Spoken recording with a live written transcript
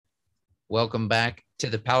Welcome back to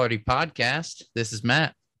the Palardy Podcast. This is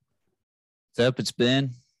Matt. What's up? It's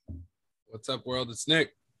Ben. What's up, world? It's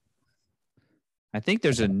Nick. I think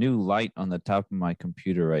there's a new light on the top of my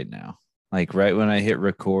computer right now. Like right when I hit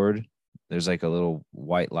record, there's like a little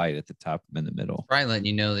white light at the top in the middle. Probably letting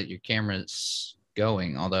you know that your camera's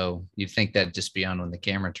going, although you'd think that'd just be on when the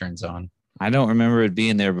camera turns on. I don't remember it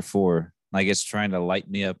being there before. Like it's trying to light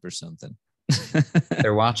me up or something.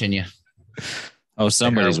 They're watching you. Oh,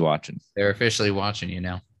 somebody's watching. They're officially watching you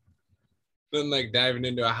now. Been like diving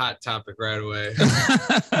into a hot topic right away.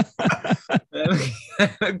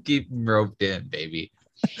 Keep them roped in, baby.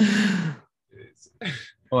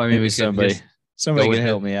 Well, I mean, maybe somebody can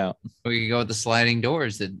help me out. We could go with the sliding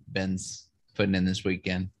doors that Ben's putting in this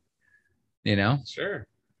weekend. You know? Sure.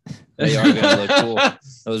 They are gonna look cool.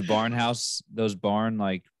 Those barn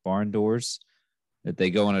doors that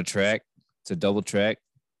they go on a track. It's a double track.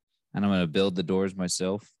 And I'm gonna build the doors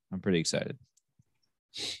myself. I'm pretty excited.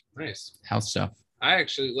 Nice. House stuff.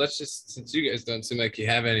 Since you guys don't seem like you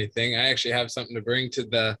have anything, I actually have something to bring to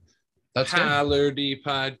the Palardy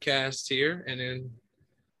Podcast here. And then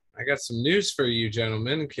I got some news for you,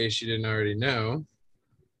 gentlemen, in case you didn't already know.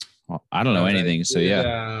 Well, I don't know anything, so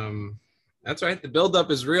yeah. That's right. The buildup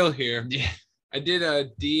is real here. Yeah. I did a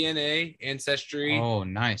DNA ancestry. Oh,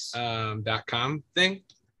 nice. .com thing.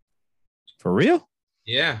 For real?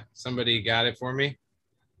 Yeah, somebody got it for me,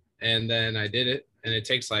 and then I did it, and it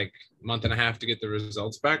takes like a month and a half to get the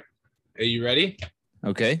results back. Are you ready?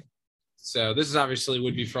 Okay. So this is obviously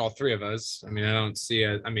would be for all three of us. I mean, I don't see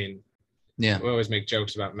it. I mean, yeah, we always make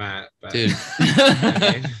jokes about Matt, but dude.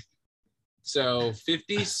 So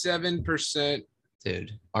 57%,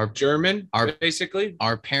 dude, German, basically.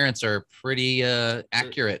 Our parents are pretty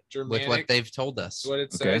accurate Germanic, with what they've told us. What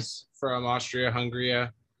it says from Austria, Hungary,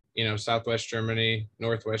 Southwest Germany,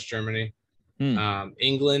 Northwest Germany,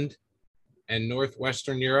 England, and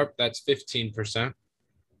Northwestern Europe. That's 15%.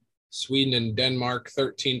 Sweden and Denmark,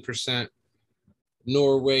 13%.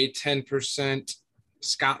 Norway, 10%.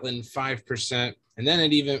 Scotland, 5%. And then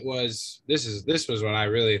it even was, this was what I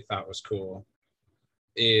really thought was cool,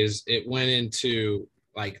 is it went into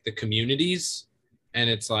like the communities, and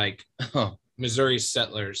it's like Missouri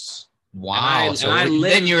settlers. Wow.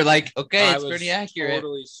 Then you're like, okay, it's pretty accurate.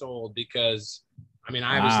 Totally sold, because I mean,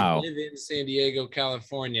 I live in San Diego,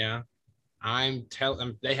 California.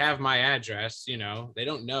 They have my address, they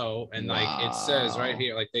don't know. And like it says right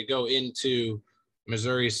here, like they go into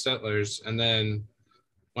Missouri settlers. And then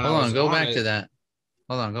go back to that.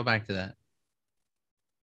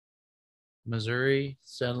 Missouri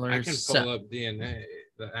settlers. I can pull up DNA,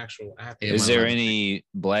 the actual app. Is there any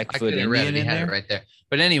Blackfoot Indian in there? Right there.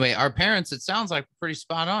 But anyway, our parents, it sounds like pretty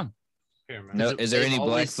spot on. Here, no, is there any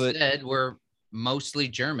Blackfoot? Said we're mostly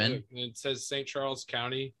German. It says St. Charles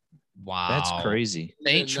County. Wow, that's crazy.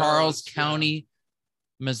 St. Charles County,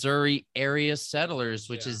 Missouri area settlers,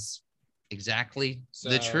 which is exactly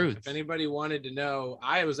the truth. If anybody wanted to know,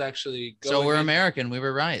 I was actually going. So we're American. We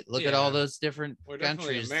were right. Look at all those different Definitely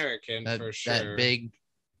countries. American for sure. That big.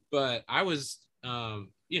 But I was,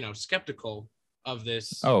 skeptical of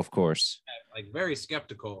this. Oh, of course. Like very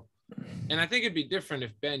skeptical. And I think it'd be different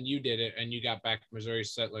if, Ben, you did it and you got back Missouri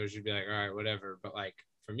settlers. You'd be like, all right, whatever. But like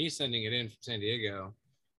for me, sending it in from San Diego,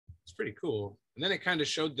 it's pretty cool. And then it kind of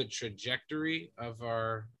showed the trajectory of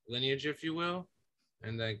our lineage, if you will.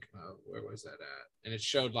 And like, where was that at? And it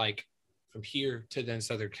showed like from here to then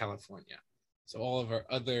Southern California. So all of our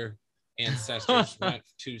other ancestors went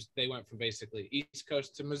from basically East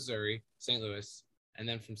Coast to Missouri, St. Louis. And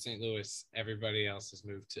then from St. Louis, everybody else has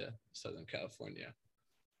moved to Southern California.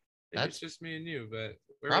 It's just me and you, but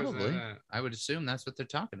probably I would assume that's what they're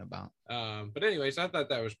talking about. But anyways, I thought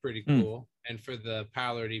that was pretty cool. And for the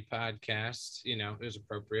Palardy Podcast, it was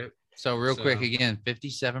appropriate. So quick again,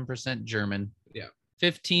 57% German. Yeah.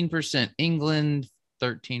 15% England,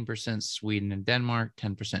 13% Sweden and Denmark,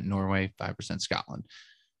 10% Norway, 5% Scotland.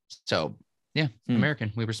 So yeah,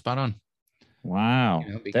 American. We were spot on. Wow.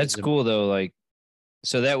 That's cool though. Like,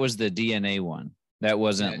 so that was the DNA one. That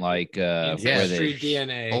wasn't like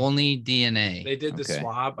DNA. Only DNA. They did the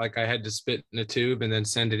swab. Like I had to spit in a tube and then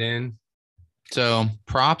send it in. So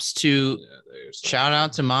props to shout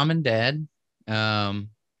out to mom and dad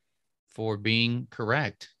for being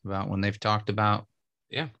correct about when they've talked about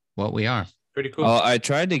what we are. Pretty cool. Oh, I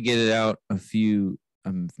tried to get it out a few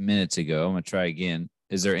minutes ago. I'm gonna try again.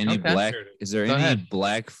 Is there any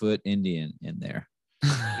Blackfoot Indian in there?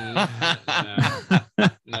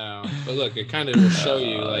 No, but look, it kind of will show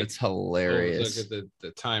you like it's hilarious. Look at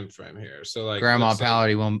the time frame here. So like Grandma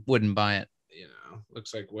Palardy wouldn't buy it.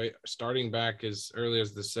 Looks like starting back as early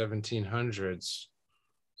as the 1700s.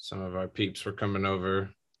 some of our peeps were coming over.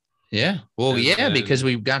 Yeah. Well, And yeah, then because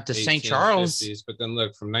we got to St. Charles. 1850s, but then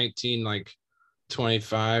look, from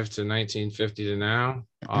 1925 to 1950 to now,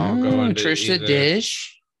 all going to Trisha either,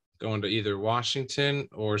 Dish. going to either Washington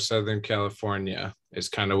or Southern California is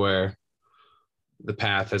kind of where the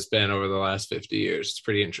path has been over the last 50 years. It's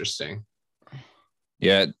pretty interesting.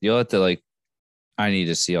 Yeah, you'll have to like. I need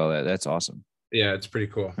to see all that. That's awesome. Yeah, it's pretty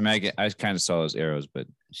cool. I mean, I kind of saw those arrows, but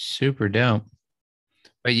Super dope.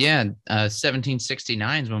 But yeah,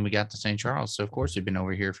 1769 is when we got to St. Charles. So of course we've been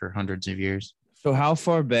over here for hundreds of years. so how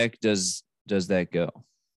far back does that go?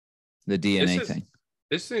 The DNA thing.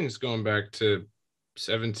 This thing's going back to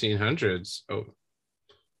 1700s. Oh,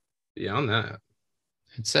 beyond that.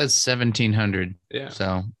 It says 1700. Yeah.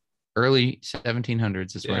 So early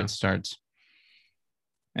 1700s is where Yeah. it starts.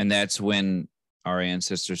 And that's when our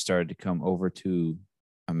ancestors started to come over to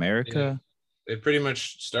America. They pretty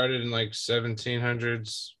much started in like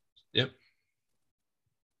 1700s. Yep.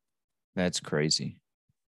 That's crazy.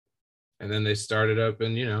 And then they started up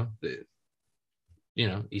in,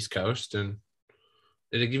 East Coast. And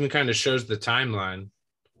it even kind of shows the timeline.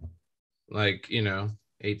 Like,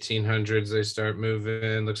 1800s, they start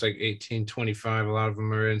moving. Looks like 1825, a lot of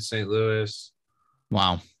them are in St. Louis.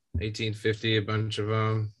 Wow. 1850, a bunch of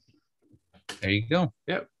them. There you go.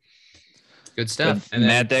 Yep. Good stuff. And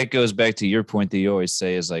Matt, that goes back to your point that you always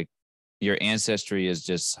say is like your ancestry is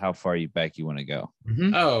just how far back you want to go.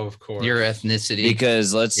 Mhm. Oh, of course. Your ethnicity.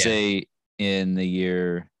 Because let's Yeah. say in the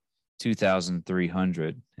year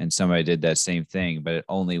 2300 and somebody did that same thing, but it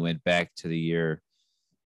only went back to the year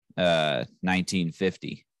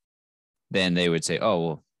 1950, then they would say, oh,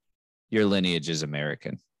 well, your lineage is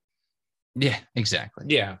American. Yeah, exactly.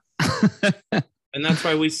 Yeah. And that's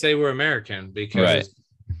why we say we're American, because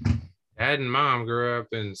Dad and Mom grew up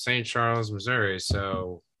in St. Charles, Missouri.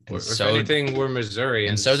 So, And if so- anything, we're Missouri.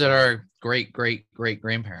 And so did our great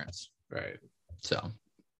grandparents. Right. So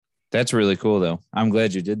That's really cool, though. I'm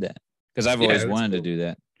glad you did that because I've Yeah, always that's wanted to cool. do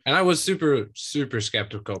that. And I was super, super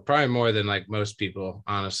skeptical, probably more than like most people,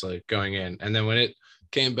 honestly, going in. And then when it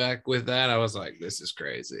came back with that, I was like, this is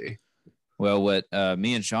crazy. Well, what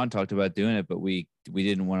me and Sean talked about doing it, but we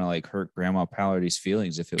didn't want to like hurt Grandma Pallardy's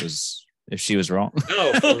feelings if she was wrong.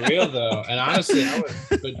 No, for real though. And honestly,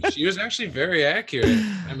 but she was actually very accurate.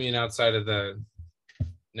 I mean, outside of the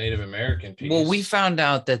Native American piece. well, we found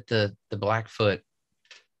out that the Blackfoot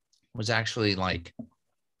was actually like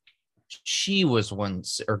she was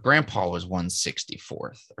or grandpa was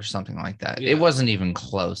 164th or something like that. Yeah. It wasn't even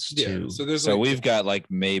close to So there's So like, we've got like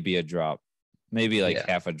maybe a drop, maybe like Yeah.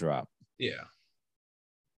 half a drop. yeah.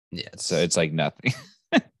 yeah. So it's like nothing.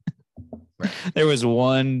 Right. There was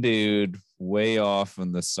one dude way off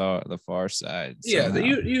on the far side. Yeah, somehow.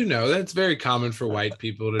 you know that's very common for white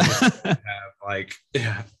people to just have like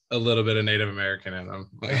a little bit of Native American in them.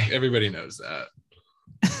 Like everybody knows that.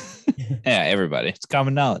 Yeah, everybody. It's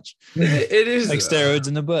common knowledge. It is Like steroids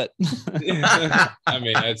in the butt. I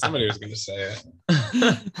mean, somebody was going to say it.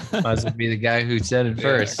 Might as well be the guy who said it Yeah,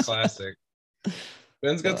 first. classic.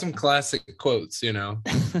 Ben's got some classic quotes.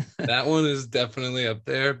 That one is definitely up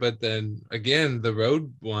there. But then again, the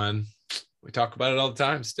road one, we talk about it all the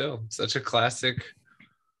time. Still, such a classic.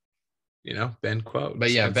 Ben quote.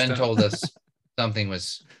 But yeah, Good Ben stuff. told us something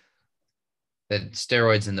was that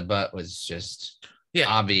steroids in the butt was just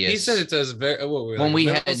obvious. He said it does very what were we, when like, we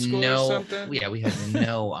middle had school or no, something? we had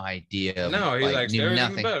no idea. No, he like knew steroids in the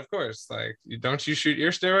nothing. butt, of course. Like, don't you shoot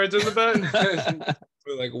your steroids in the butt?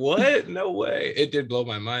 We're like, what? No way. It did blow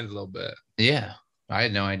my mind a little bit. Yeah, I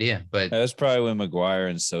had no idea. But That was probably when McGuire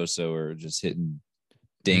and Sosa were just hitting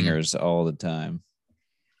dingers all the time.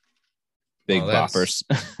 Big Well, boppers.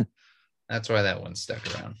 that's why that one stuck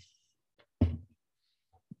around. It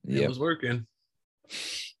Yep. was working.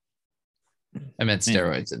 I meant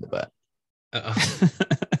steroids in the butt.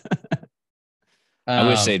 I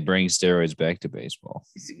wish Um, they'd bring steroids back to baseball.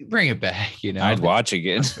 bring it back. I'd watch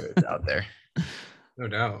again. It's out there. No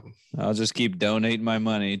doubt. I'll just keep donating my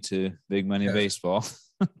money to Big Money Yeah. Baseball.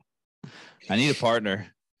 I need a partner.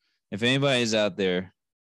 If anybody's out there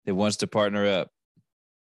that wants to partner up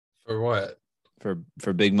For what?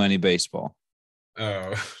 for Big Money Baseball,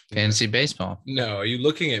 Oh, Fantasy baseball. no. Are you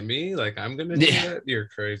looking at me like I'm going to do Yeah. that? You're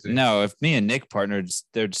crazy. no, if me and Nick partnered,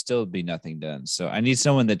 there'd still be nothing done. So I need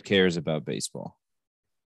someone that cares about baseball,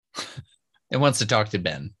 It wants to talk to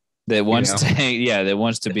Ben. that wants know? that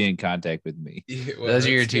wants to be in contact with me. Yeah, well, Those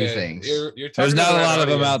are your that's two good. things. You're There's talking not to a that lot of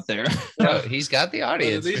them audience. out there. No, he's got the But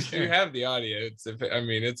audience. at for least sure. you have the audience. I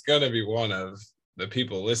mean, it's going to be one of the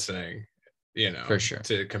people listening. For sure.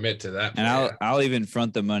 to commit to that. And I'll even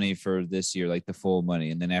front the money for this year, like the full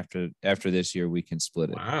money, and then after this year we can split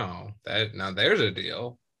it. Wow, now there's a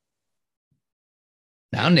deal.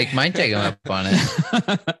 Now Nick might take him up on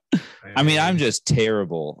it. I mean, I'm just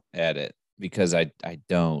terrible at it because I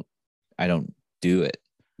don't do it.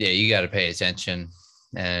 Yeah, you got to pay attention.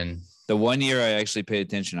 And the 1 year I actually paid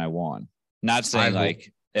attention, I won. Not saying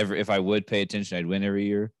like if I would pay attention, I'd win every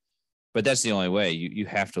year. But that's the only way. You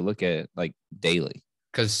have to look at it like daily.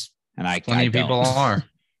 Because plenty of people are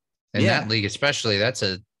in that league, especially. That's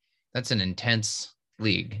an intense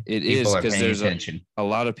league. It is, because there's a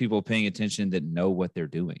lot of people paying attention that know what they're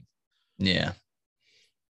doing. Yeah.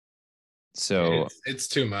 So it's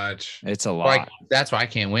too much. It's a lot. That's why I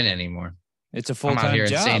can't win anymore. It's a full-time I'm out here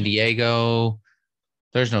job. in San Diego.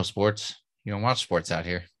 There's no sports. You don't watch sports out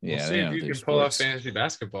here. Yeah, we'll see if you can pull off fantasy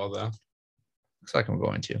basketball, though. Looks like I'm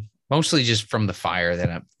going to. Mostly just from the fire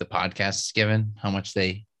that the podcast is given, how much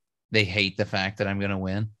they hate the fact that I'm going to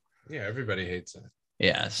win. Yeah, everybody hates it.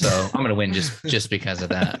 Yeah, so I'm going to win just because of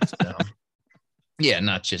that. So. Yeah,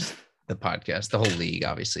 not just the podcast. The whole league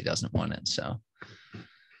obviously doesn't want it. So,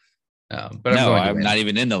 but I'm not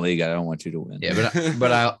even in the league. I don't want you to win. Yeah,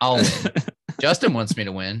 but I'll win. Justin wants me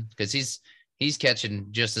to win because he's catching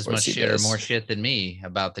just as much shit or more shit than me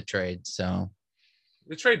about the trade. So.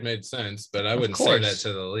 The trade made sense, but I wouldn't say that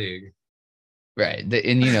to the league. Right. And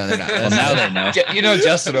they're not. Well, now they know.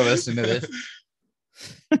 Justin will listen to this.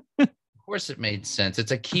 Of course it made sense.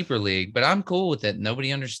 It's a keeper league, but I'm cool with it.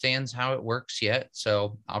 Nobody understands how it works yet.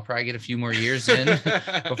 So I'll probably get a few more years in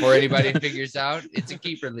before anybody figures out it's a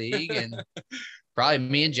keeper league. And probably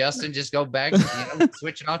me and Justin just go back,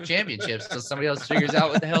 switching off championships until somebody else figures out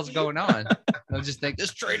what the hell's going on. They'll just think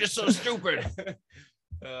this trade is so stupid.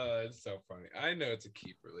 It's so funny. I know it's a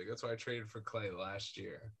keeper league. That's why I traded for Clay last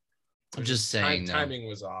year. I'm just saying, timing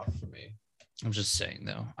was off for me. I'm just saying,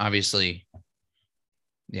 though. Obviously,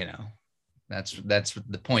 that's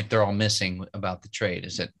the point they're all missing about the trade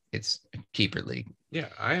is that it's a keeper league. Yeah,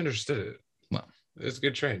 I understood it. Well, it's a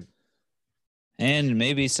good trade. And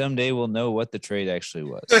maybe someday we'll know what the trade actually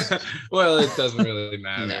was. Well, it doesn't really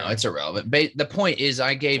matter. No, it's irrelevant. The point is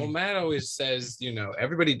Well, Matt always says,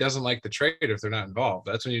 everybody doesn't like the trade if they're not involved.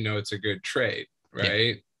 That's when it's a good trade,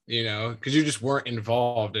 right? Yeah. Because you just weren't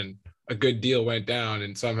involved and a good deal went down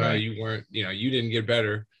and somehow you weren't, you didn't get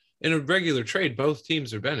better. In a regular trade, both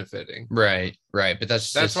teams are benefiting. Right. But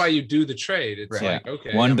that's why you do the trade. It's like,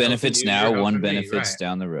 okay. One benefits now, one benefits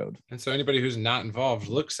down the road. And so anybody who's not involved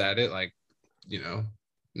looks at it like,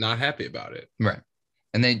 not happy about it. Right.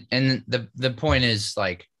 And the point is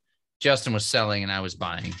like Justin was selling and I was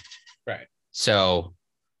buying. Right. So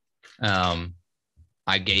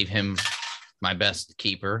I gave him my best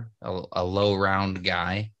keeper, a low round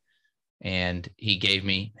guy, and he gave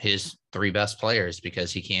me his 3 best players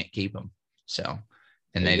because he can't keep them. So,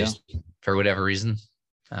 and they just, for whatever reason,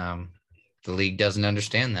 the league doesn't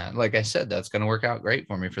understand that. Like I said, that's going to work out great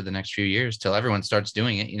for me for the next few years till everyone starts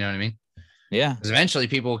doing it. You know what I mean? Yeah. Because eventually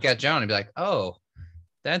people will catch on and be like, oh,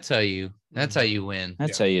 that's how you win.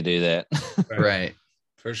 That's how you do that. Right.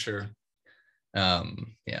 For sure. Yeah.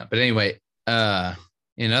 But anyway,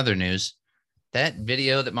 in other news, that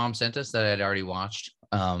video that Mom sent us that I had already watched,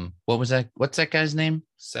 what was that? What's that guy's name?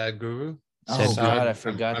 Sad Guru. Oh God, I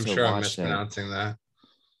forgot I'm to sure watch I'm mispronouncing that.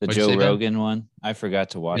 The Joe Rogan one. I forgot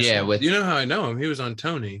to watch. Yeah, that. You know how I know him? He was on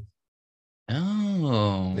Tony.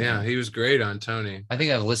 Oh. Yeah, he was great on Tony. I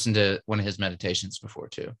think I've listened to one of his meditations before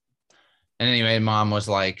too. And anyway, Mom was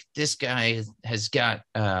like, this guy has got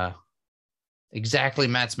exactly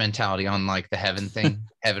Matt's mentality on like the heaven thing,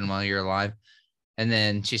 heaven while you're alive. And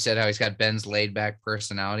then she said how he's got Ben's laid back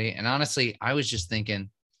personality. And honestly, I was just thinking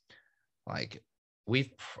like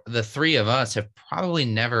the 3 of us have probably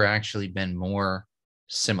never actually been more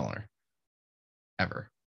similar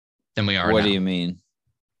ever than we are. What now. do you mean?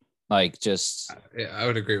 Like just. Yeah, I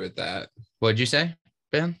would agree with that. What'd you say,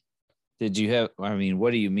 Ben? Did you have? I mean,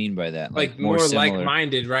 what do you mean by that? Like more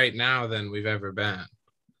like-minded right now than we've ever been.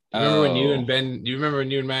 Remember when you and Ben? You remember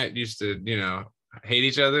when you and Matt used to, hate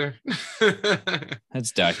each other?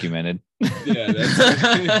 That's documented. Yeah,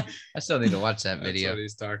 that's. I still need to watch that video. That's what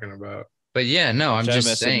he's talking about. But yeah, no, I'm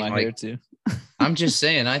just saying. My hair too. I'm just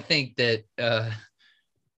saying. I think that.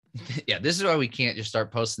 Yeah, this is why we can't just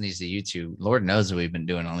start posting these to YouTube. Lord knows that we've been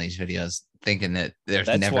doing all these videos, thinking that there's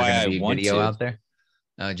never going to be a video out there,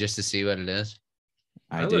 just to see what it is.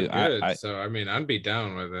 I do. Good, so I mean, I'd be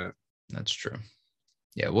down with it. That's true.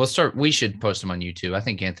 Yeah, we should post them on YouTube. I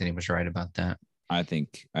think Anthony was right about that. I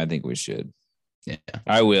think we should. Yeah,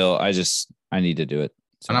 I will. I need to do it.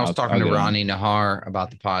 So and I was talking to Ronnie Nahar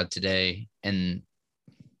about the pod today, and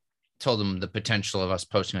told him the potential of us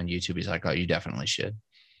posting on YouTube. He's like, "Oh, you definitely should."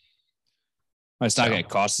 Well, it's not So- going to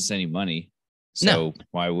cost us any money. So No.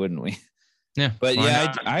 why wouldn't we? Yeah, But Why yeah,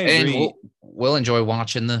 not? I and agree. we'll enjoy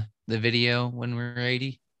watching the video when we're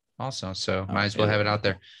 80 also. So Oh, might as well yeah. have it out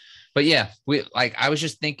there. But yeah, I was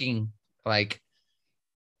just thinking like,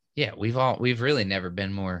 yeah, we've really never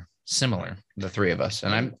been more similar, the three of us.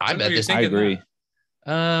 And I When bet were you this, I thinking agree.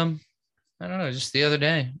 that? I don't know, just the other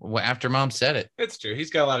day after mom said it. It's true. He's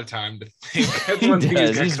got a lot of time to think. That's He one thing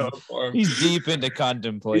does. he's got going for him. He's deep into He's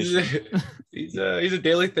contemplation. he's a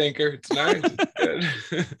daily thinker. It's nice. It's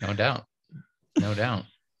good. No doubt. No doubt.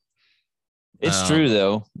 It's true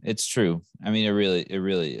though. It's true. I mean, it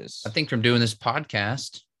really is. I think from doing this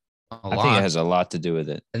podcast a lot. I think it has a lot to do with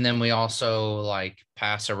it. And then we also like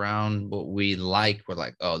pass around what we like. We're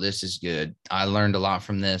like, oh, this is good. I learned a lot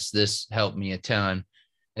from this. This helped me a ton.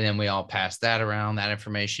 And then we all pass that around, that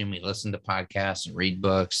information. We listen to podcasts and read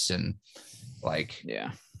books and like,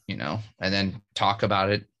 Yeah. and then talk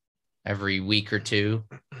about it every week or two.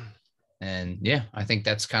 And yeah, I think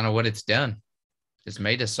that's kind of what it's done. It's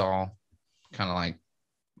made us all kind of like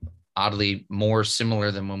oddly more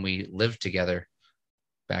similar than when we lived together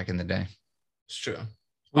back in the day. It's true.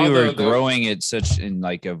 We Although were the- growing at such in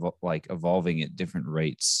like evolving at different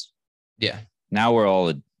rates. Yeah. Now we're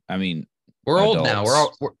all, I mean, We're old now.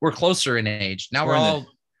 Adults. We're closer in age. Now We're we're in the- all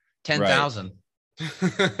 10,000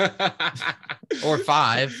 or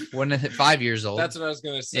 5 when 5 years old. That's what I was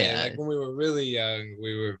gonna say. Yeah. Like when we were really young,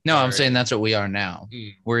 we were. No, I'm very- saying that's what we are now.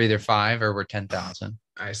 Mm, We're either 5 or we're 10,000.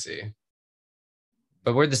 I see.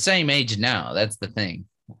 But we're the same age now. That's the thing.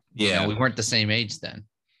 We weren't the same age then,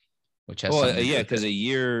 which has Well, something to do yeah, with because it. a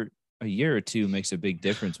year or two makes a big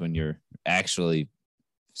difference when you're actually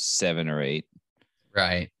 7 or 8.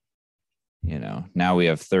 Right. Now we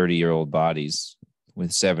have 30-year-old bodies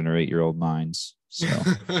with 7 or 8-year-old minds. So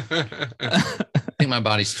I think my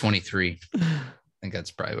body's 23. I think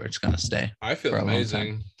that's probably where it's going to stay. I feel For a long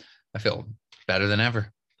amazing. I feel better than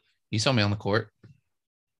ever. You saw me on the court.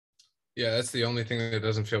 Yeah, that's the only thing that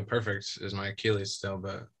doesn't feel perfect is my Achilles still,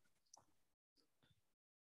 but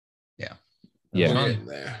yeah, we're Fun. getting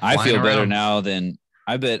there. I Flying feel better around. now than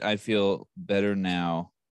I feel better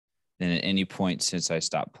now than at any point since I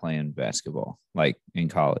stopped playing basketball, like in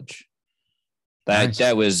college. Nice.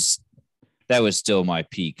 That was still my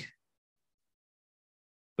peak,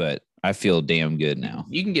 but I feel damn good now.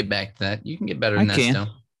 You can get back to that. You can get better I than that can. still.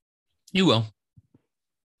 You will.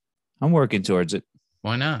 I'm working towards it.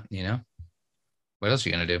 Why not? What else are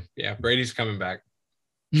you going to Yeah, Brady's coming back.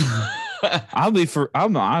 do?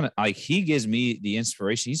 I'm on like he gives me the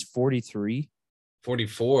inspiration. He's 43.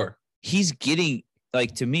 44. He's getting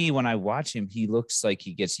like to me when I watch him, he looks like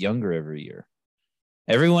he gets younger every year.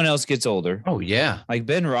 Everyone else gets older. Oh, yeah. Like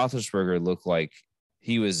Ben Roethlisberger looked like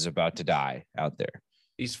he was about to die out there.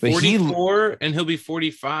 He's But he- 44 and he'll be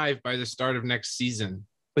 45 by the start of next season.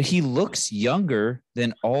 But he looks younger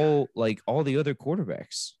than all the other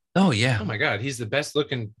quarterbacks. Oh, yeah. Oh my God, he's the best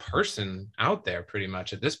looking person out there pretty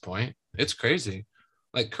much at this point. It's crazy.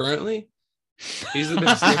 Like currently, he's the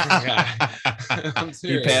best looking guy. I'm He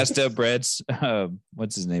serious. passed up Brad's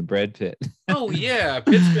what's his name? Brad Pitt. Oh yeah,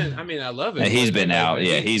 Pitt's been. I mean, I love it. Yeah, he's been out.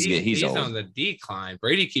 Yeah, he's he's old. on the decline.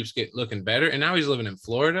 Brady keeps looking better, and now he's living in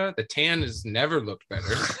Florida. The tan has never looked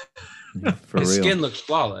better. For His real. skin looks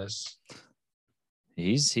flawless.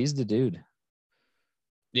 He's the dude.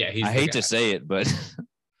 Yeah, he's. I the hate to guy. say it, but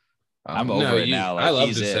I'm Oh, over No, it now. Like I love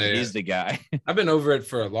he's to say he's it. the guy. I've been over it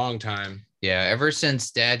for a long time. yeah. Ever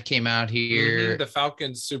since Dad came out here, The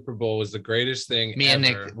Falcons Super Bowl was the greatest thing. me and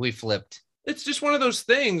ever. Nick, we flipped. It's just one of those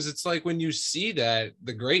things. It's like when you see that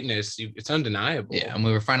the greatness, it's undeniable. Yeah. And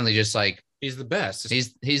we were finally just like, he's the best.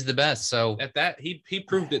 he's the best. So At that, he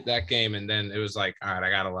proved it that game, and then it was like, all right, I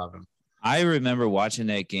gotta love him. I remember watching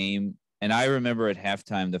that game, and I remember at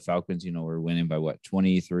halftime the Falcons, were winning by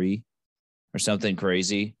 23 or something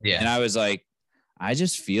crazy. Yeah. And I was like, I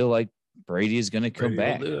just feel like Brady is gonna come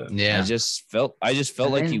Brady will back. do it. yeah. I just felt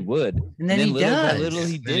And like he then- would. And then he little by does. little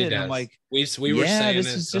he Then he did. I'm does. like, We were yeah, saying this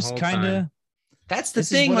it is the just whole kind time. of That's the this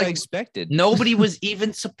thing. is what I Like expected. nobody was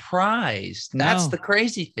even surprised. That's No. the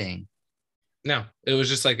crazy thing. No, it was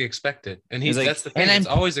just like expected, and It's like- that's the thing. and It's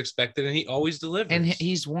I'm- always expected, and he always delivers. And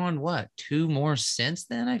he's won what 2 more since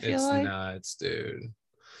then. I feel it's like, nuts, dude. dude,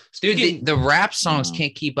 Speaking, the rap songs No.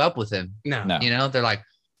 can't keep up with him. no, No. They're like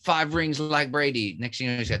 5 rings like Brady. Next thing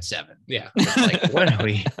you know, he's got 7. yeah, It's like, what are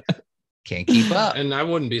we? Can't keep up. and I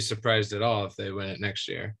wouldn't be surprised at all if they win it next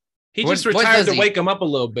year. He What- just what retired does to he- wake him up a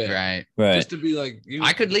little bit, Right. Right. just to be like,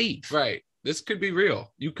 I could leave. right. This could be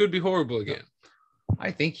real. You could be horrible again. I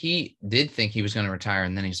think he did think he was going to retire.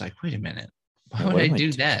 And then he's like, wait a minute. Why Yeah, would what I am I do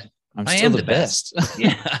doing? that? I'm I still am the the best.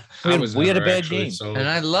 Yeah. we had a never bad actually game. sold. And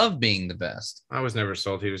I love being the best. I was never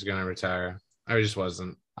sold he was going to retire. I just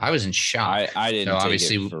wasn't. I was in shock. I didn't So take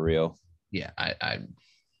obviously, it for real. yeah, I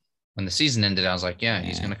when the season ended, I was like, yeah,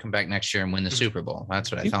 he's Yeah. going to come back next year and win the Super Bowl. That's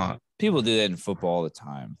what I thought. People do that in football all the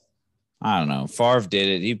time. I don't know. Favre did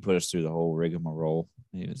it. He put us through the whole rigmarole.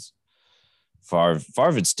 He was Favre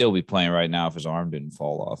would still be playing right now if his arm didn't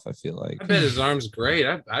fall off. I feel like I bet his arm's great.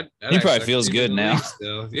 He probably feels good now.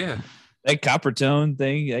 Still. Yeah, that copper tone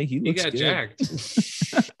thing. He he looks got good. jacked.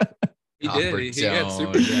 He did. He got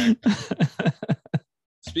super Copper jacked.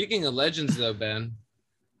 Speaking of legends, though, Ben,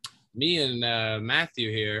 me and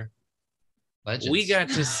Matthew here, Legends. we got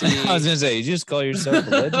to see. I was gonna say, you just call yourself a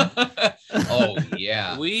legend. Oh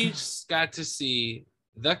yeah. We just got to see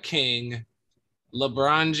the King,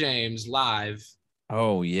 LeBron James, live.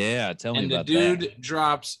 Oh yeah, tell me And the about dude that.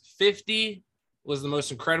 drops 50. Was the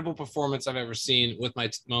most incredible performance I've ever seen with my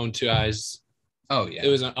own two eyes. Oh yeah. It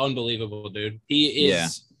was an unbelievable, dude. He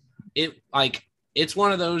is. It's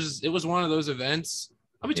one of those. It was one of those events.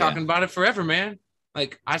 I'll be Yeah. talking about it forever, man.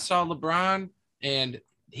 Like I saw LeBron and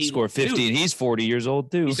he Scored 50, dude, and he's 40 years old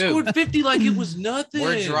too. he scored 50 like it was nothing.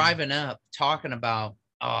 We're driving up talking about,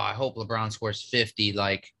 oh, I hope LeBron scores 50.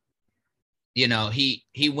 Like, you know, he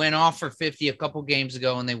went off for 50 a couple games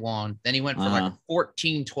ago and they won. Then he went for like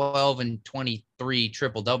 14, 12, and 23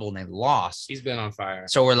 triple-double and they lost. He's been on fire.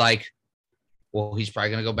 So we're like, well, he's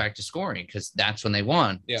probably going to go back to scoring because that's when they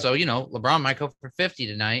won. Yeah. So, you know, LeBron might go for 50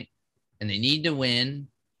 tonight and they need to win.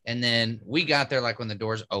 And then we got there like when the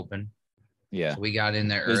doors open. Yeah, So we got in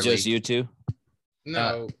there it was early. just you two.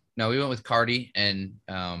 No, No, we went with Cardi and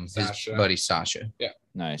his Sasha. buddy Sasha.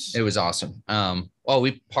 Nice. It was awesome. Well,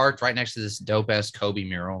 we parked right next to this dope ass Kobe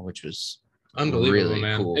mural, which was unbelievable, really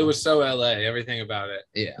man. cool. It was so LA. Everything about it.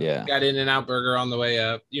 yeah. Yeah. Got In-N-Out Burger on the way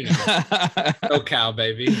up. You know, SoCal,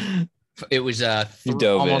 baby. It was You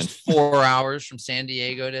dove almost 4 hours from San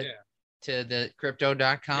Diego to Yeah. to the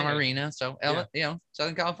crypto.com Yeah. arena. So Yeah. you know,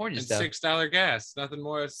 Southern California And stuff. $6 gas. Nothing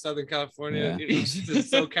more Southern California. Yeah. You know, it's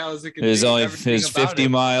as SoCal as it can It was be. only Everything his about 50 it.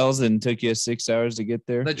 miles and took you 6 hours to get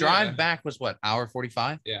there. The drive Yeah. back was what, hour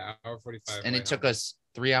 45? Yeah, hour 45. And it took us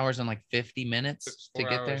 3 hours and like 50 minutes Took us to 4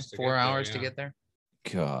 get there. hours to 4 get there, hours to yeah. get there.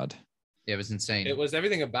 God. Yeah, it was insane. It was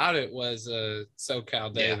everything about it was a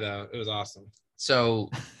SoCal day Yeah. though. It was awesome.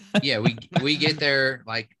 So yeah, we get there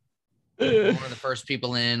like one of the first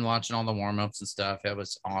people in, watching all the warm-ups and stuff. It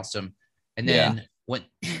was awesome. And then when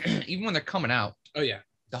even when they're coming out, Oh yeah.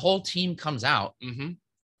 the whole team comes out, Mm-hmm.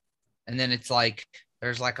 and then it's like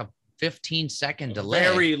there's like a 15-second delay.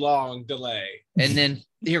 Very long delay. And then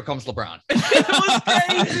here comes LeBron. It was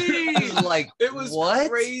crazy. Like It was what?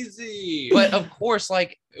 crazy. But of course,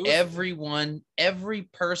 like It was- every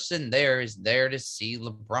person there is there to see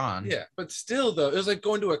LeBron. yeah, but still though, it was like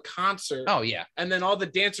going to a concert. Oh yeah. And then all the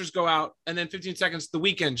dancers go out, and then 15 seconds, the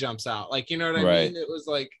weekend jumps out. Like, you know what I Right. mean? It was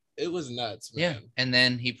like, it was nuts, Yeah. man. And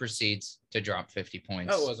then he proceeds to drop 50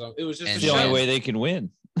 points. That was it was just And a It's the only show. way they can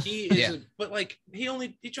win. He is, Yeah. but like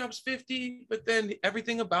he drops 50, but then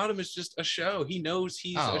everything about him is just a show. He knows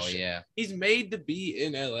he's Oh a he's made to be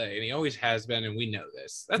in LA, and he always has been, and we know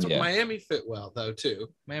this. That's what Yeah. Miami fit well though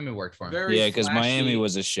too. Miami worked for him. Very Yeah, because Miami flashy,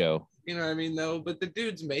 was a show. you know what I mean though. But the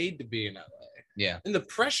dude's made to be in LA, Yeah. and the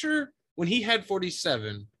pressure when he had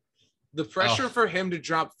 47. The pressure Oh. for him to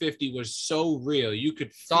drop 50 was so real. You could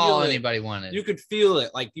It's all feel it. anybody wanted. You could feel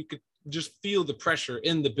it. Like you could just feel the pressure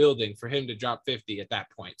in the building for him to drop 50 at that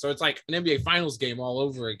point. So it's like an NBA Finals game all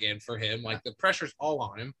over again for him. Like the pressure's all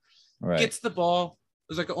on him. Right. Gets the ball.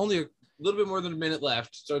 There's like only a little bit more than a minute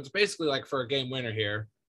left. So it's basically like for a game winner here,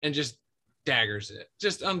 and just daggers it.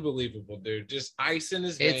 Just unbelievable, dude. Just ice in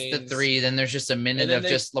his veins. It's the three. Then there's just a minute then of they-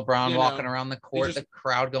 just LeBron you know, walking around the court, just- the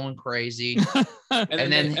crowd going crazy. And then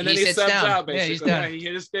then he he sits subs down. out Yeah, basically. he's done. He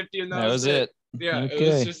hit his 50 and that was it. Yeah, it Okay.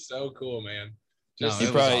 was just so cool, man. No, Just, it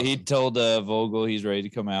He was probably awesome. he told Vogel he's ready to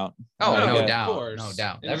come out. Oh, No, no yeah. doubt. Of course. No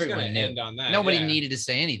doubt. And it's Everyone gonna knew. end on that, Nobody yeah. needed to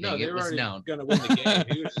say anything. No, they It were was already known. gonna win the game.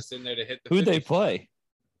 He was just in there to hit the Who'd they 50. play?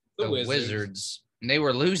 The The Wizards. And they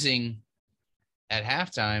were losing at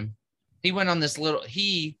halftime. He went on this little.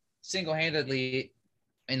 He single-handedly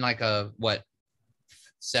in like a what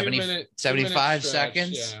 70, 2-minute 75 stretch,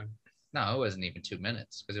 seconds. Yeah. No, it wasn't even 2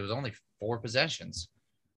 minutes because it was only 4 possessions.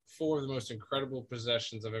 4 of the most incredible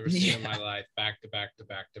possessions I've ever seen in Yeah. my life, back to back to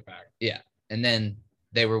back to back. And then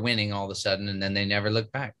they were winning all of a sudden, and then they never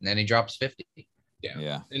looked back. And then he drops 50.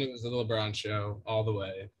 Yeah. And it was the LeBron show all the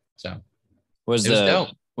way. So Was it was the dope.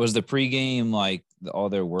 was the pregame like all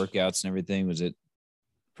their workouts and everything? Was it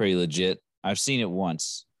pretty legit? I've seen it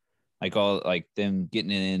once, like all like them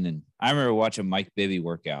getting it in, and I remember watching Mike Bibby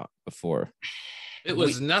work out before. It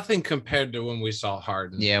was nothing compared to when we saw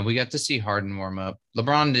Harden. Yeah, we got to see Harden warm up.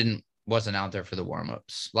 LeBron wasn't out there for the warm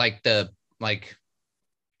ups,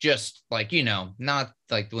 just like not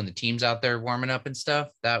like when the team's out there warming up and stuff.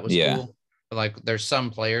 That was cool. But like, there's some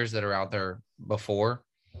players that are out there before,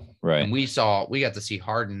 right? And we got to see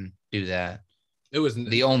Harden do that. It was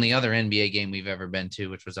the only other NBA game we've ever been to,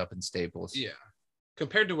 which was up in Staples. Yeah,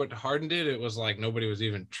 compared to what Harden did, it was like nobody was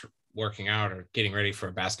even working out or getting ready for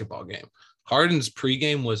a basketball game. Harden's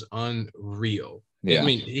pregame was unreal. Yeah. I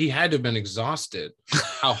mean, he had to have been exhausted.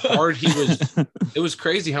 How hard he was. It was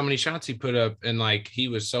crazy how many shots he put up, and like he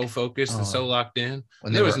was so focused and so locked in.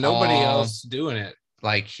 When there was nobody else doing it.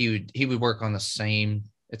 Like he would work on the same.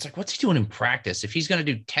 It's like, what's he doing in practice? If he's going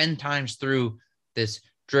to do 10 times through this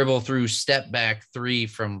dribble through step back three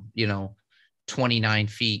from 29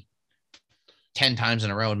 feet 10 times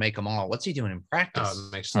in a row and make them all, what's he doing in practice? Oh,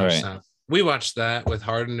 it makes no sense. We watched that with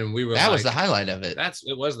Harden, and we were that was the highlight of it.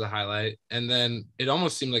 It was the highlight, and then it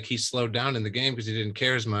almost seemed like he slowed down in the game because he didn't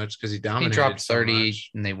care as much because he dominated. He dropped 30 so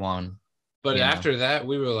and they won. But after that,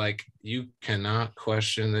 we were like, you cannot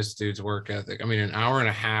question this dude's work ethic. I mean, an hour and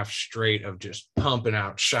a half straight of just pumping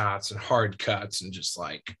out shots and hard cuts and just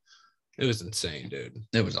like, it was insane, dude.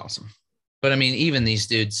 It was awesome. But I mean, even these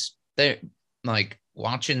dudes, they're like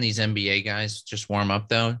watching these NBA guys just warm up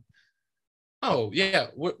though. Oh, yeah.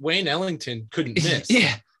 Wayne Ellington couldn't miss.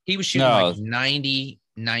 Yeah. He was shooting like 90,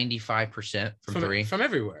 95% from three. From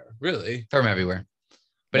everywhere, really. From everywhere.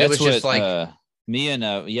 But that's it was just like me and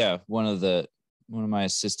one of my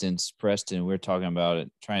assistants, Preston, we were talking about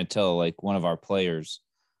it, trying to tell like one of our players.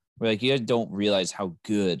 We're like, you guys don't realize how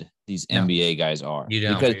good these NBA guys are. You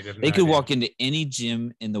don't. Because they could walk into any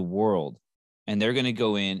gym in the world and they're going to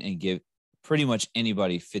go in and give pretty much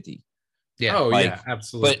anybody 50. Yeah. Oh, yeah,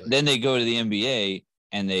 absolutely. But then they go to the NBA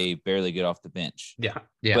and they barely get off the bench. Yeah.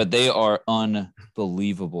 Yeah. But they are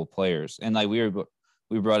unbelievable players. And like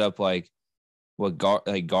we brought up like what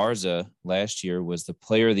Garza last year was the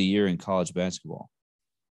player of the year in college basketball.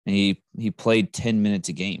 And he played 10 minutes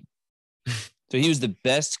a game. So he was the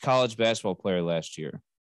best college basketball player last year.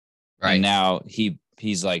 Right. And now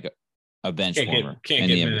he's like a bench warmer. Can't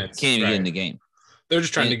get minutes. Can't even get in the game. They're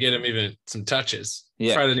just trying to get him even some touches.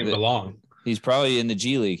 Yeah. Probably didn't even belong. He's probably in the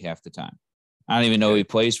G League half the time. I don't even know who he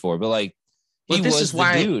plays for, but like he was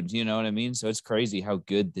the dude, you know what I mean? So it's crazy how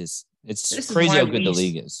good it's crazy how good the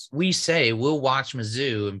league is. We say we'll watch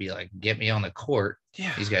Mizzou and be like, get me on the court.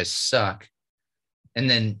 Yeah. These guys suck. And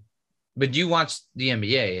then, but you watch the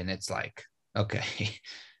NBA and it's like, okay,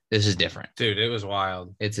 this is different. Dude, it was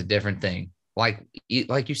wild. It's a different thing. Like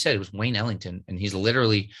you said, it was Wayne Ellington, and he's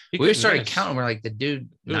literally, we started counting. We're like, the dude,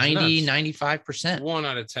 90, 95%. 1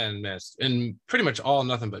 out of 10 missed, and pretty much all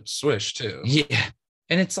nothing but swish, too. Yeah.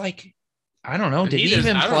 And it's like, I don't know. Did he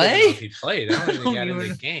even play? I don't know if he played. I don't think he got in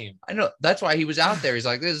the game. I know. That's why he was out there. He's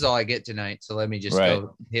like, this is all I get tonight. So let me just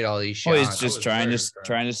go hit all these shots. Well, he's just trying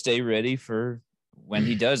to stay ready for when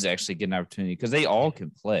he does actually get an opportunity, because they all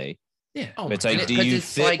can play. Yeah. But it's like, do you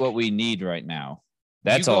fit what we need right now?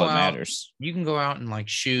 That's all that matters. You can go out and like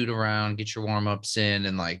shoot around, get your warm-ups in,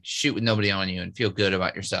 and like shoot with nobody on you and feel good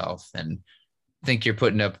about yourself and think you're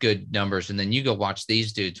putting up good numbers. And then you go watch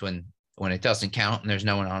these dudes when it doesn't count and there's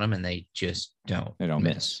no one on them and they just don't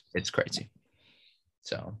miss. It's crazy.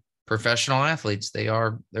 So professional athletes,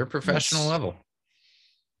 they're professional level.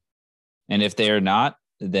 And if they are not,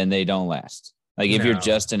 then they don't last. Like if you're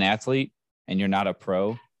just an athlete and you're not a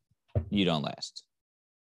pro, you don't last.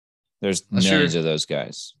 There's millions of those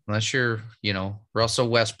guys. Unless you're, Russell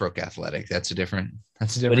Westbrook athletic. That's a different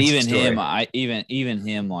But even story. him, even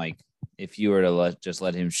him, like if you were to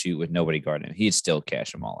let him shoot with nobody guarding him, he'd still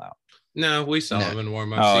cash them all out. No, we saw him in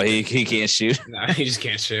warm-ups. Oh, he can't shoot. No, he just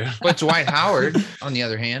can't shoot. But Dwight Howard, on the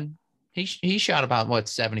other hand, he shot about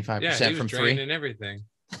 75% from three and everything.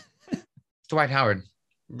 Dwight Howard,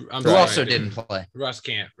 who also didn't play. Russ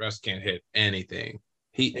can't hit anything.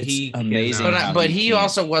 He amazing, but he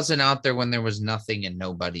also wasn't out there when there was nothing and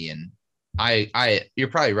nobody. And you're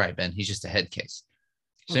probably right, Ben. He's just a head case.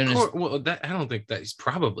 I don't think that he's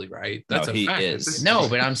probably right. That's a fact. Is. No,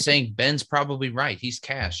 but I'm saying Ben's probably right. He's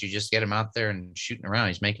cash. You just get him out there and shooting around.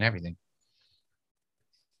 He's making everything.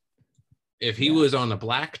 If he was on a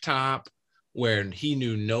blacktop where he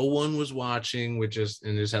knew no one was watching, and just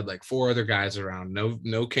had like 4 other guys around,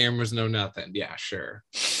 no cameras, no nothing. Yeah, sure.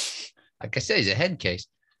 Like I said, he's a head case.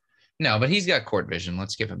 No, but he's got court vision.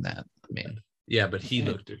 Let's give him that. I mean, yeah, but he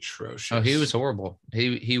looked atrocious. Oh, he was horrible.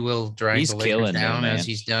 He will drag the Lakers down as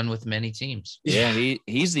he's done with many teams. Yeah,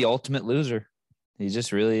 he's the ultimate loser. He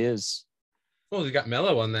just really is. Well, you got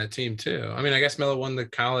Melo on that team too. I mean, I guess Melo won the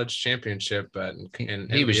college championship, but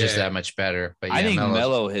He was just that much better. But yeah, I think Melo's-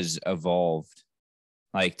 Melo has evolved,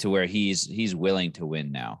 like to where he's willing to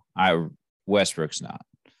win now. Westbrook's not.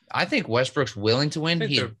 I think Westbrook's willing to win. I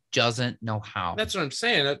think He they're- doesn't know how. That's what I'm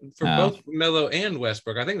saying. For No. both Melo and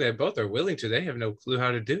Westbrook, I think they both are willing to. They have no clue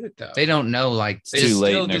how to do it though. They don't know, like, They too just late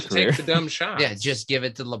still in their just career. take the dumb shots. yeah, just give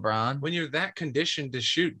it to LeBron. when you're that conditioned to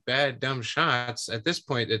shoot bad, dumb shots, at this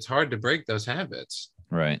point, it's hard to break those habits.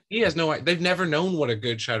 Right. He has no. They've never known what a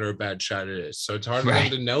good shot or a bad shot is, so it's hard for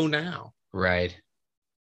Right. them to know now. Right.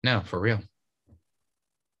 No, for real.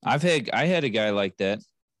 I had a guy like that.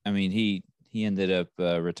 I mean, he ended up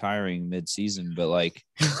retiring mid-season, but like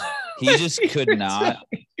he just could not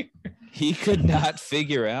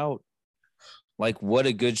figure out like what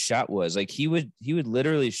a good shot was. Like he would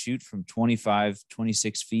literally shoot from 25,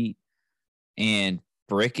 26 feet and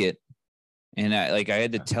brick it. And I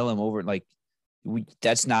had to tell him over, like,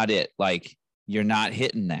 that's not it. Like, you're not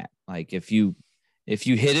hitting that. Like if you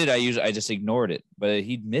hit it, I just ignored it, but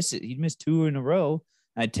he'd miss it. He'd miss 2 in a row.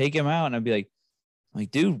 I'd take him out and I'd be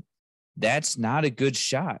like, dude, that's not a good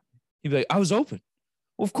shot. He'd be like, I was open.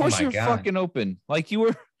 Well, of course my you're God. fucking open. Like you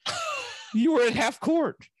were at half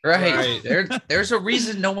court. Right. Right. There's a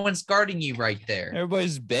reason no one's guarding you right there.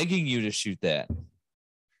 Everybody's begging you to shoot that.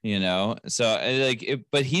 So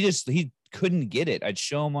but he couldn't get it. I'd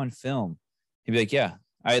show him on film. He'd be like, yeah.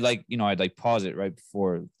 I'd pause it right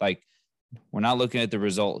before, like, we're not looking at the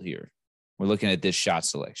result here. We're looking at this shot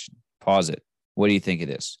selection. Pause it. What do you think it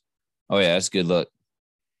is? Oh yeah, that's a good look.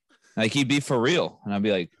 Like he'd be for real. And I'd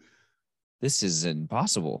be like, this is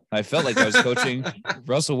impossible. I felt like I was coaching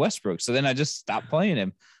Russell Westbrook. So then I just stopped playing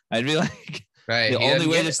him. I'd be like, Right. the He only doesn't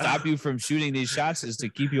way get to it. stop you from shooting these shots is to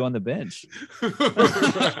keep you on the bench.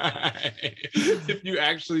 Right. If you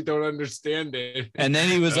actually don't understand it. And then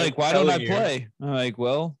he was I'm like, why don't I telling you. play? I'm like,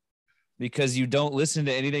 well, because you don't listen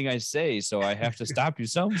to anything I say. So I have to stop you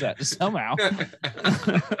somehow.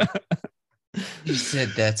 He said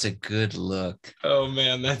that's a good look. Oh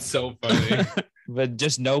man, that's so funny. But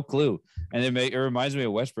just no clue. And it reminds me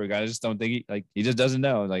of Westbrook. I just don't think he just doesn't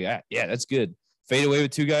know. Like, yeah, that's good. Fade away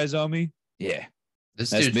with 2 guys on me. Yeah. This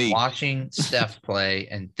That's dude's me. watching Steph play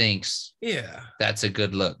and thinks Yeah. that's a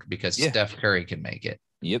good look because Yeah. Steph Curry can make it.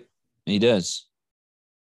 Yep. He does.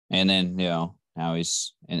 And then, now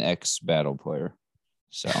he's an ex-battle player.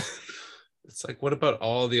 So It's like, what about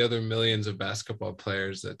all the other millions of basketball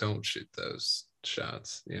players that don't shoot those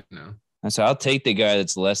shots? And so I'll take the guy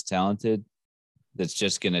that's less talented, that's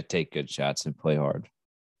just going to take good shots and play hard.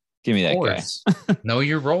 Give me that guy. Know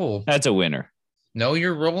your role. That's a winner. Know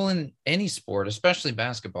your role in any sport, especially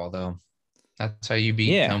basketball, though. That's how you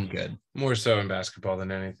become good. More so in basketball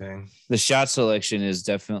than anything. The shot selection is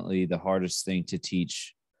definitely the hardest thing to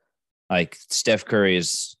teach. Like Steph Curry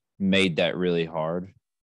has made that really hard.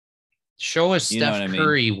 Show us You know Steph what I mean?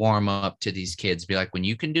 Curry warm up to these kids. Be like, when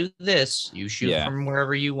you can do this, you shoot Yeah. from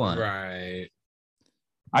wherever you want. Right.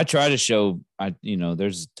 I try to show,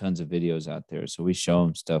 there's tons of videos out there. So we show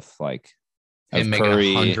them stuff like And of making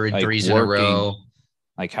Curry, 100 like, threes in a working, row.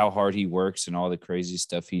 like how hard he works and all the crazy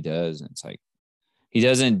stuff he does. And it's like, he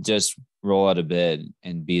doesn't just roll out of bed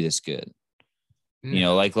and be this good.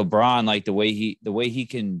 Like LeBron, like the way he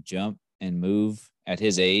can jump and move at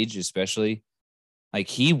his age, especially, like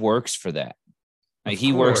he works for that. Like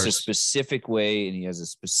he works a course. specific way and he has a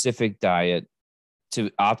specific diet to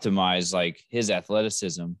optimize like his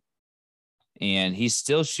athleticism. And he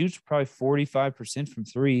still shoots probably 45% from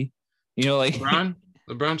 3. Like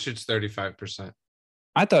LeBron shoots 35%.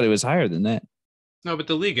 I thought it was higher than that. No, but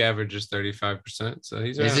the league average is 35%. So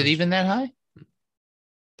he's Is around. it even that high?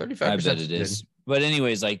 35%. I bet it is. But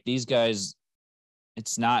anyways, like these guys,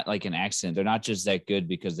 it's not like an accident. They're not just that good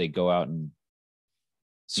because they go out and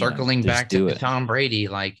Circling just back do to it. Tom Brady,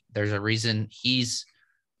 like there's a reason he's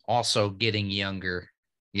also getting younger.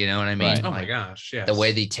 You know what I mean? Right. Oh my Like, gosh. Yeah. the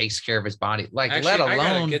way that he takes care of his body, like Actually, let I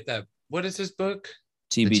gotta alone get that. What is his book?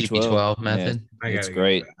 the TB12, TB12 method. I It's gotta get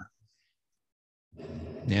great. that.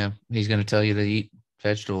 Yeah, he's gonna tell you to eat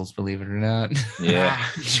vegetables, believe it or not. Yeah.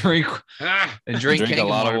 drink Ah, and drink, Drink a Kangen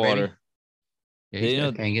lot of baby. water. Yeah, he's You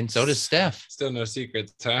got know- Kangen. So does Steph. still no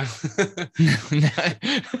secrets, huh?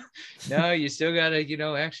 No, you still gotta,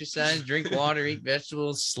 exercise, drink water, eat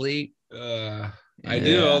vegetables, sleep. I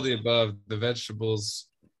do all the above. The vegetables,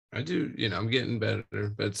 I do. I'm getting better,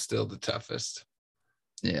 but it's still the toughest.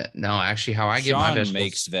 Yeah, no, actually, how I get my Sean vegetables.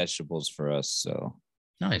 makes vegetables for us, so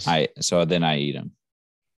Nice. then I eat them.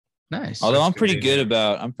 Nice. Although That's I'm pretty good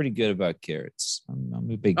convenient. about carrots. I'm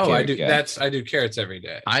a big Oh, carrot I do. guy. I do carrots every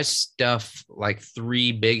day. I stuff like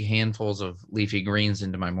 3 big handfuls of leafy greens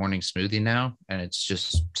into my morning smoothie now, and it's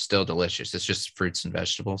just still delicious. It's just fruits and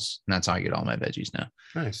vegetables, and that's how I get all my veggies now.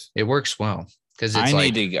 Nice. It works well because I it's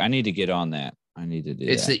like need to get on that. I need to do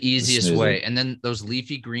it's that. the easiest smoothie. way. And then those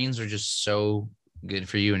leafy greens are just so good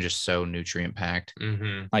for you and just so nutrient packed.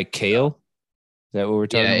 Mm-hmm. Like kale. Is that what we're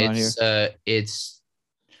talking about here?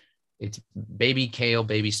 It's baby kale,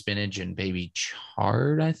 baby spinach, and baby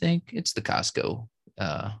chard. I think it's the Costco.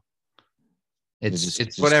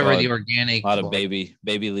 It's whatever the organic. A lot of baby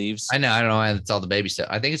leaves. I know. I don't know why it's all the baby stuff.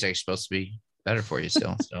 I think it's actually supposed to be better for you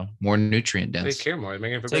still. So more nutrient They dense. care more. They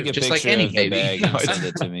make it for Take a babies. Just like picture any of the baby. bag No, and send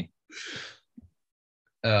it to me.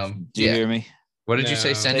 Do you Yeah. hear me? What did you say?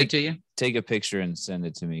 No. Send it to you? Take a picture and send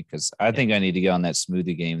it to me because I think I need to get on that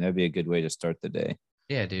smoothie game. That'd be a good way to start the day.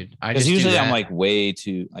 Yeah, dude. I Because just usually do I'm that. like way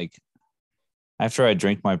too like after I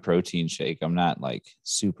drink my protein shake, I'm not like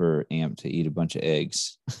super amped to eat a bunch of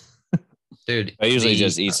eggs. Dude. I usually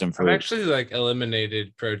just eat some I've fruit. actually like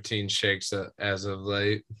eliminated protein shakes as of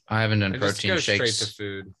late. I haven't done I just protein go shakes. straight to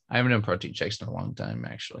food. I haven't done protein shakes in a long time,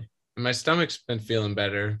 actually. And my stomach's been feeling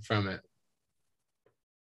better from it.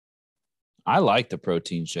 I like the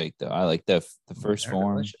protein shake though. I like the first They're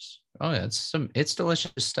form. delicious. Oh yeah, it's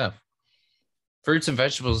delicious stuff. Fruits and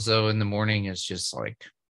vegetables though in the morning is just like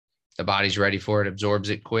the body's ready for it, absorbs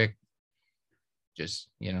it quick. Just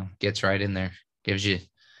gets right in there, gives you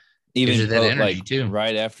Even that energy like too.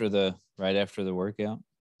 right after the workout.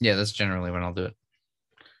 Yeah, that's generally when I'll do it.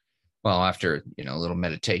 Well, after a little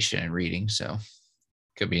meditation and reading, so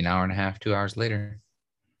could be an hour and a half, 2 hours later.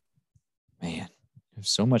 Man, there's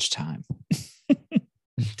so much time.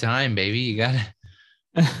 Time, baby, you gotta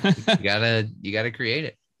create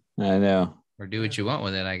it I know. or do what you want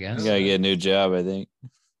with it. I I guess. gotta get a new job, I think,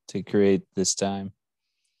 to create this time.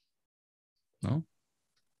 Well,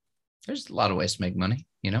 there's a lot of ways to make money.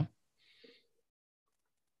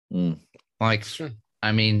 Like, Sure.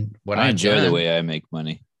 I mean, what I I've enjoy the done- way I make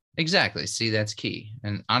money. Exactly. See, that's key.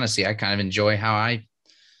 And honestly, I kind of enjoy how I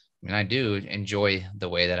do enjoy the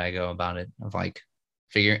way that I go about it of like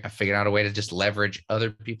I figured out a way to just leverage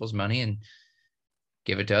other people's money and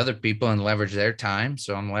give it to other people and leverage their time.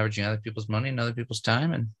 So I'm leveraging other people's money and other people's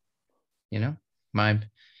time. And,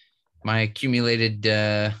 my accumulated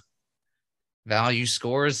value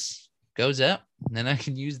scores goes up and then I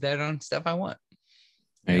can use that on stuff I want.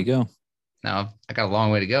 There you go. Now I got a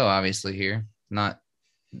long way to go, obviously here, not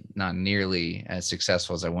nearly as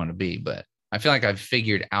successful as I want to be, but I feel like I've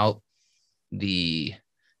figured out the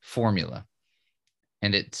formula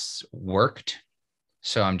and it's worked.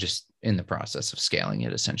 So I'm just in the process of scaling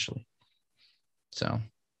it essentially. So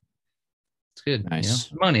it's good.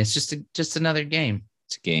 Nice. Money. It's just another game.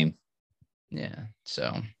 It's a game. Yeah.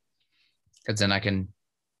 So, because then I can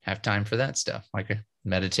have time for that stuff, like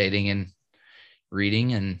meditating and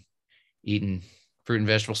reading and eating fruit and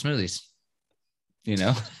vegetable smoothies. Then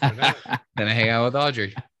I hang out with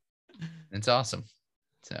Audrey. It's awesome.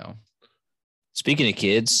 So, Speaking of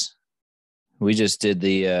kids, we just did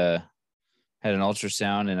had an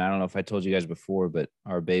ultrasound, and I don't know if I told you guys before, but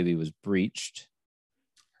our baby was breached.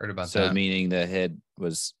 heard about So that. meaning the head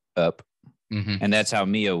was up, Mm-hmm. and that's how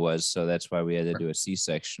Mia was. So that's why we had to do a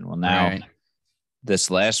C-section. Well, now Right.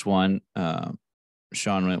 this last one,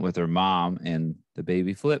 Sean went with her mom, and the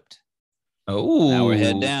baby flipped. Oh, Now we're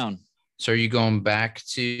head down. So are you going back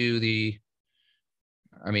to the?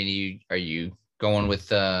 I mean, are you going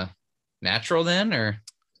with natural then, or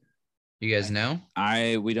you guys know?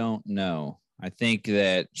 We don't know. I think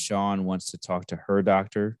that Sean wants to talk to her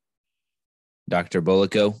doctor, Dr.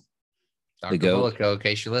 Bullico. Dr. goat. Bullico, in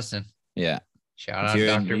case you listen. Yeah. Shout If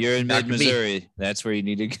out, you're in Dr. mid B. Missouri, that's where you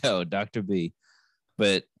need to go, Dr. B.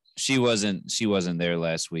 But she wasn't there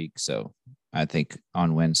last week, so I think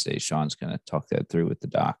on Wednesday Sean's going to talk that through with the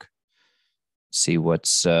doc. See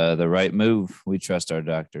what's the right move. We trust our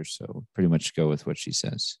doctor, so pretty much go with what she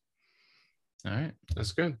says. All right.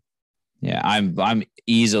 That's good. Yeah, I'm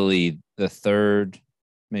easily the third,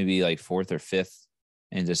 maybe like fourth or fifth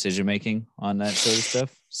in decision making on that sort of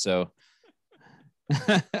stuff. So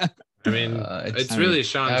I mean, it's really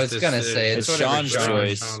Sean's. I was gonna say it's whatever Sean's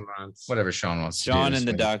choice. Sean wants. Whatever Sean wants. Sean to do and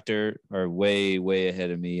the doctor are way, way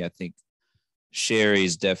ahead of me. I think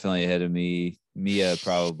Sherry's definitely ahead of me. Mia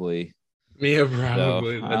probably, Mia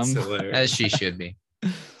probably. So, That's as hilarious. she should be.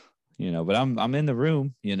 but I'm in the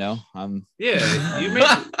room. I'm Yeah,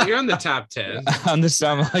 you're on the top 10. I'm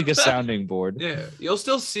like a sounding board. Yeah, you'll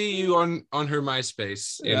still see you on her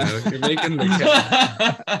MySpace. You're making the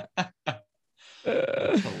cat.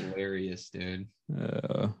 That's hilarious, dude.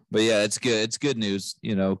 But yeah, it's good. It's good news,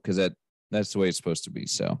 because that's the way it's supposed to be.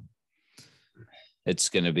 So it's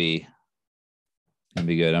gonna be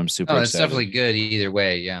good. I'm super Oh, it's excited. definitely good either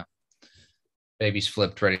way. Yeah. Baby's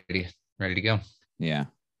flipped, ready to go. Yeah.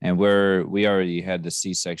 And we already had the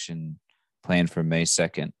C-section planned for May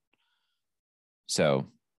 2nd. So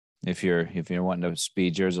if you're wanting to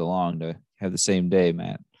speed yours along to have the same day,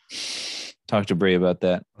 Matt, talk to Bree about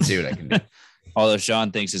that. I'll see what I can do. Although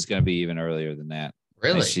Sean thinks it's going to be even earlier than that.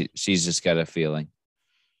 Really? Like she's just got a feeling.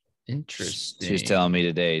 Interesting. She's telling me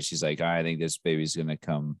today, she's like, I think this baby's going to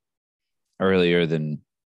come earlier than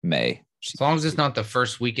May. As long as it's not the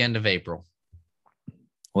first weekend of April.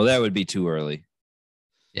 Well, that would be too early.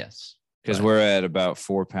 Yes. Because we're at about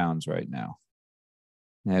 4 pounds right now.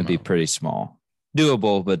 That'd be pretty small.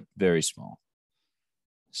 Doable, but very small.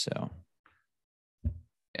 So.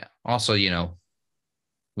 Yeah. Also, we'll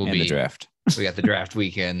be the draft. We got the draft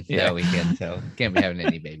weekend that weekend, so can't be having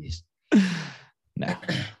any babies. No.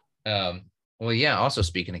 Well, yeah. Also,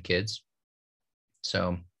 speaking of kids,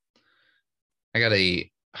 so I got a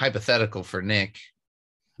hypothetical for Nick,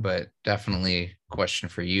 but definitely a question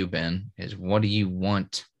for you, Ben, is what do you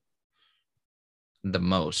want the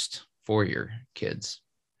most for your kids?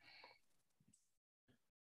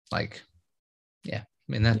 Like, yeah.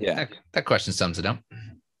 I mean, that question sums it up.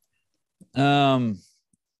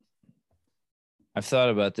 I've thought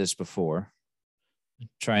about this before. I'll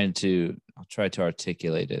try to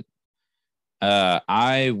articulate it.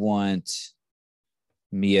 I want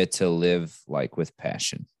Mia to live like with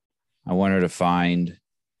passion. I want her to find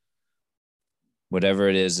whatever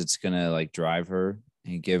it is that's gonna like drive her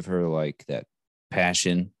and give her like that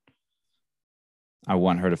passion. I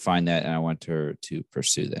want her to find that, and I want her to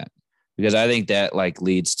pursue that, because I think that that'll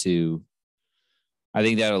lead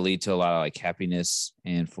to a lot of like happiness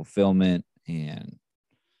and fulfillment and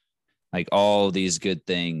like all these good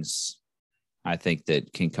things. I think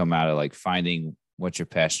that can come out of like finding what you're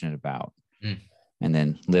passionate about and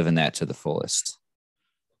then living that to the fullest.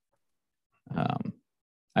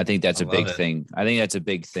 I think that's a big thing. I think that's a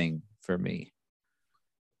big thing for me.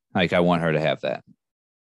 Like, I want her to have that.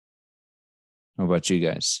 What about you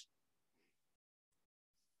guys?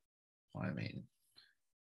 Well, I mean,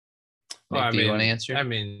 Nick, do you want to answer? I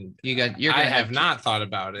mean, I have not thought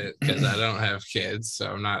about it because I don't have kids,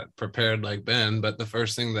 so I'm not prepared like Ben. But the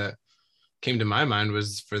first thing that came to my mind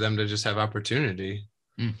was for them to just have opportunity.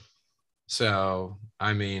 So,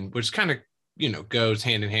 I mean, which kind of, goes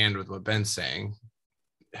hand in hand with what Ben's saying.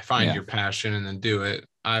 Find your passion and then do it.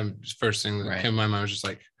 First thing that came to my mind was just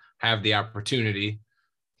like have the opportunity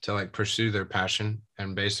to like pursue their passion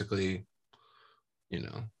and basically,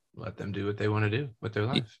 let them do what they want to do with their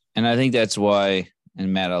life. And I think that's why,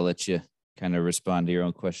 and Matt, I'll let you kind of respond to your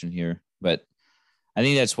own question here, but I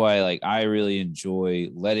think that's why like I really enjoy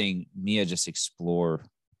letting Mia just explore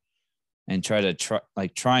and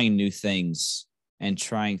trying new things and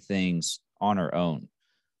trying things on her own.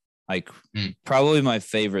 Like probably my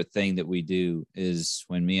favorite thing that we do is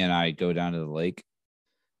when Mia and I go down to the lake,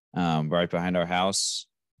 right behind our house.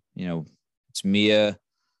 It's Mia,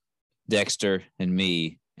 Dexter, and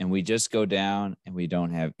me, and we just go down and we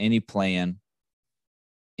don't have any plan.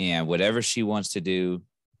 And whatever she wants to do,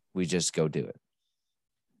 we just go do it.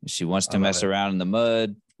 If she wants to mess around in the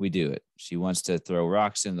mud, we do it. She wants to throw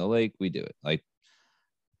rocks in the lake, we do it. Like,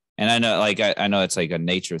 and I know, like, I know it's like a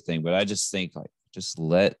nature thing, but I just think like,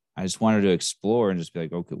 I just want her to explore and just be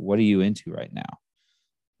like, okay, what are you into right now?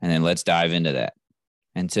 And then let's dive into that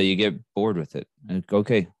until you get bored with it. And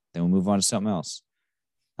okay, then we'll move on to something else.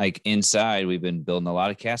 Like inside, we've been building a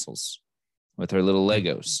lot of castles with her little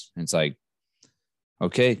Legos. And it's like,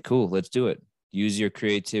 okay, cool, let's do it. Use your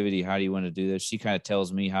creativity. How do you want to do this? She kind of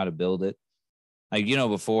tells me how to build it. Like,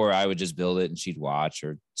 before I would just build it and she'd watch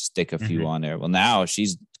or stick a few on there. Well, now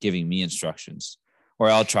she's giving me instructions, or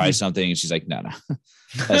I'll try something and she's like, no,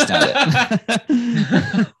 that's not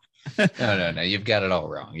it. No. You've got it all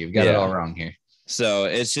wrong. You've got it all wrong here. So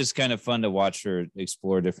it's just kind of fun to watch her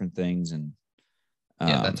explore different things. And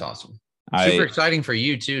that's awesome. Super exciting for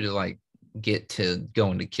you too, to like get to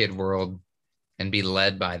go into Kid World and be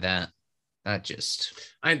led by that.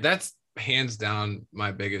 That's hands down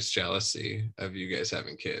my biggest jealousy of you guys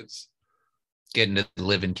having kids. Getting to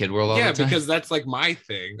live in Kid World all the time? Because that's like my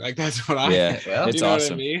thing. Like that's what it's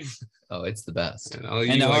awesome. What I mean? Oh, it's the best.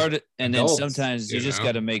 And then sometimes you just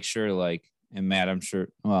got to make sure, like, and Matt, I'm sure,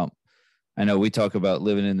 well, I know we talk about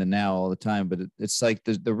living in the now all the time, but it's like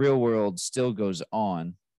the real world still goes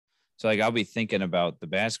on. So like, I'll be thinking about the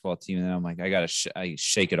basketball team and then I'm like, I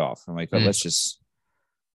shake it off. I'm like,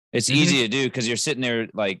 it's easy to do because you're sitting there,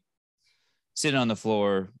 like sitting on the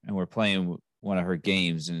floor and we're playing one of her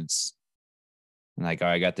games, and it's like, oh,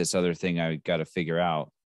 I got this other thing I got to figure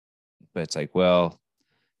out. But it's like, well,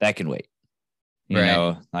 that can wait. You Right.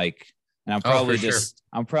 know, like, and I'm Oh, probably for sure.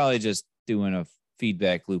 I'm probably just doing a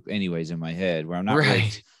feedback loop anyways in my head where I'm not really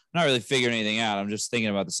Right. not really figuring anything out. I'm just thinking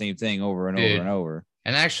about the same thing over and Dude. over and over.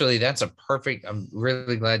 And actually, that's a perfect. I'm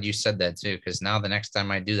really glad you said that too, because now the next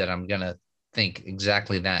time I do that, I'm gonna think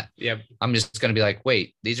exactly that. Yep. I'm just gonna be like,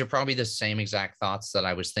 wait, these are probably the same exact thoughts that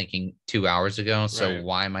I was thinking 2 hours ago. So Right.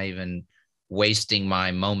 why am I even wasting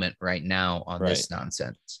my moment right now on this Right.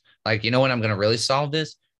 nonsense? Like, you know when I'm gonna really solve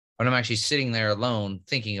this? When I'm actually sitting there alone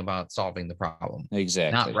thinking about solving the problem.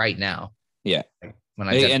 Exactly. Not right now. Yeah. Like, when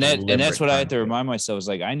And that's deliberate what I have time to it. remind myself is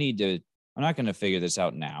like, I'm not going to figure this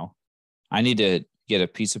out now. I need to get a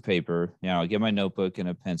piece of paper, get my notebook and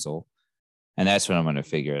a pencil. And that's when I'm going to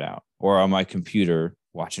figure it out. Or on my computer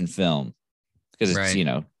watching film, because it's,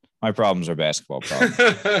 Right. my problems are basketball problems.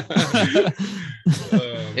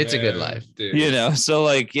 It's a good life. dude. So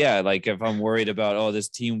like, yeah, like if I'm worried about, oh, this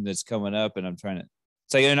team that's coming up and I'm trying to,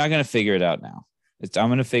 it's like, you're not going to figure it out now. I'm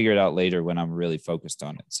going to figure it out later when I'm really focused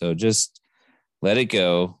on it. So just let it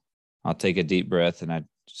go. I'll take a deep breath and I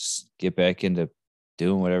just get back into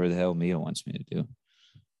doing whatever the hell Mia wants me to do.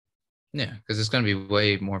 Yeah, because it's going to be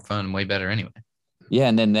way more fun, way better anyway. Yeah,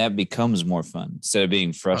 and then that becomes more fun instead of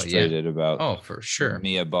being frustrated about Oh, for sure.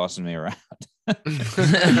 Mia bossing me around. Well,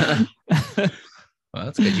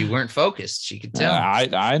 that's because you weren't focused. She could tell.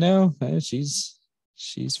 I know.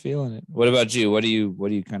 She's feeling it. What about you? What do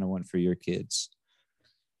you kind of want for your kids?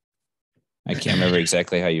 I can't remember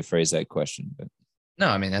exactly how you phrased that question, but No,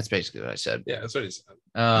 I mean that's basically what I said. Yeah, that's what he said.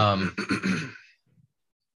 I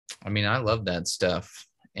mean, I love that stuff,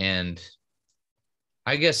 and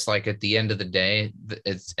I guess like at the end of the day,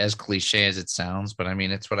 it's as cliche as it sounds, but I mean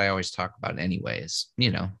it's what I always talk about anyways.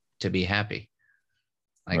 To be happy,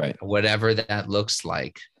 like Right. whatever that looks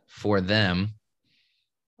like for them.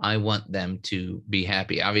 I want them to be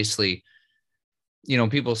happy. Obviously,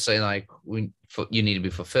 people say like you need to be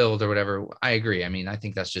fulfilled or whatever. I agree. I mean, I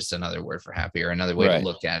think that's just another word for happy or another way Right. to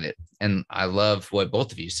look at it. And I love what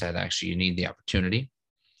both of you said. Actually, you need the opportunity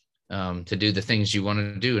to do the things you want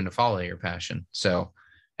to do and to follow your passion. So,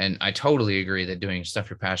 and I totally agree that doing stuff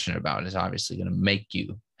you're passionate about is obviously going to make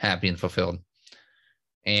you happy and fulfilled.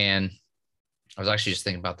 And I was actually just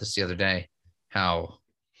thinking about this the other day, how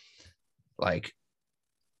like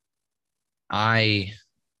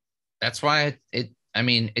that's why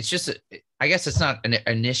it's just, I guess it's not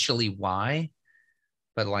initially why,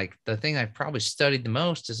 but like the thing I probably studied the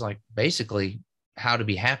most is like basically how to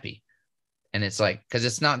be happy. And it's like, because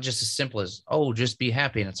it's not just as simple as, oh, just be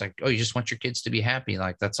happy. And it's like, oh, you just want your kids to be happy.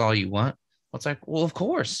 Like, that's all you want. Well, it's like, well, of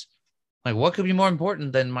course. Like, what could be more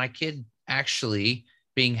important than my kid actually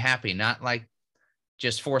being happy? Not like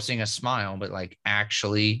just forcing a smile, but like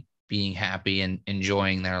actually being happy and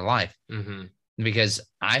enjoying their life. Mm-hmm. Because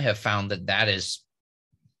I have found that is,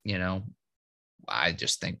 I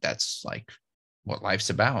just think that's like what life's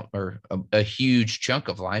about, or a huge chunk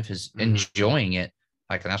of life is enjoying it.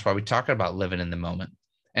 Like, and that's why we talk about living in the moment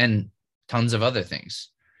and tons of other things.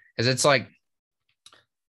 Because it's like,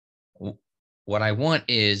 what I want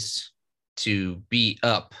is to be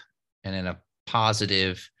up and in a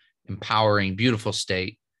positive, empowering, beautiful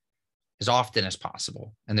state as often as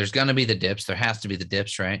possible. And there's going to be the dips. There has to be the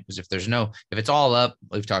dips, right? Because if it's all up,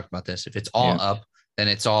 we've talked about this. If it's all up, then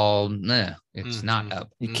it's all, it's not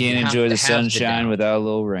up. You can't enjoy the sunshine without a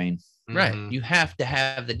little rain. Right. You have to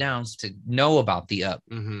have the downs to know about the up.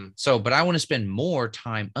 So, but I want to spend more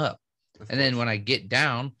time up. And then when I get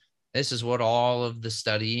down, this is what all of the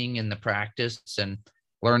studying and the practice and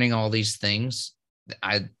learning all these things,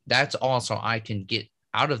 that's also I can get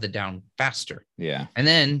out of the down faster. Yeah. And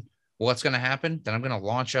then what's going to happen? Then I'm going to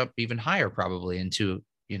launch up even higher, probably into,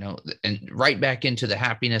 and right back into the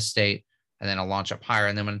happiness state. And then I'll launch up higher.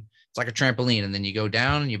 And then when it's like a trampoline, and then you go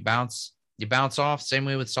down and you bounce off. Same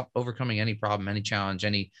way with overcoming any problem, any challenge,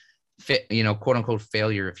 any quote unquote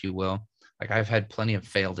failure, if you will. Like I've had plenty of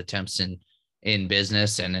failed attempts in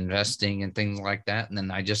business and investing and things like that. And then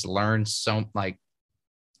I just learned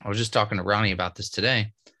I was just talking to Ronnie about this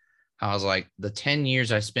today. I was like, the 10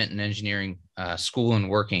 years I spent in engineering school and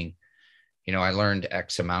working, I learned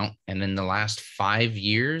X amount. And in the last 5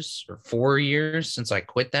 years or 4 years since I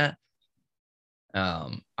quit that,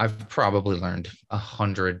 I've probably learned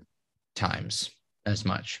 100 times as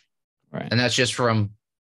much. Right. And that's just from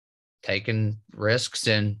taking risks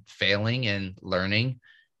and failing and learning.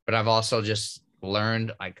 But I've also just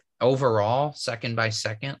learned, like, overall, second by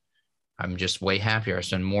second, I'm just way happier. I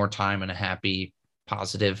spend more time in a happy,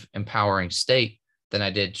 positive, empowering state than I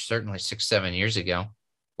did certainly 6-7 years ago,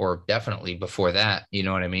 or definitely before that. You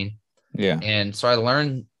know what I mean? Yeah. And so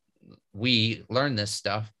we learned this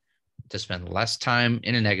stuff to spend less time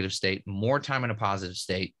in a negative state, more time in a positive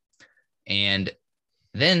state. And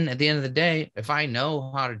then at the end of the day, if I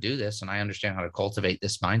know how to do this and I understand how to cultivate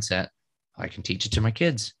this mindset, I can teach it to my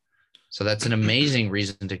kids. So that's an amazing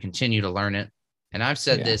reason to continue to learn it. And I've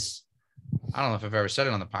said this, I don't know if I've ever said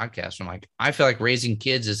it on the podcast. I'm like, I feel like raising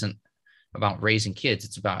kids isn't about raising kids.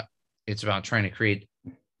 It's about trying to create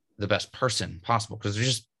the best person possible, because they're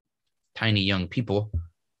just tiny young people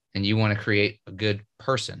and you want to create a good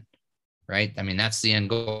person, right? I mean, that's the end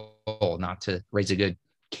goal, not to raise a good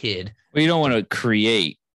kid. Well, you don't want to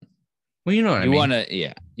create. Well, you know what I mean? You want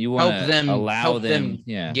to, you want to allow them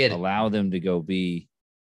get allow them to go be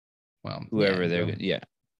whoever they're good. Yeah.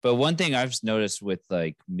 But one thing I've noticed with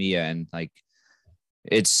like Mia, and like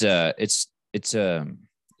it's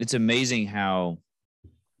amazing how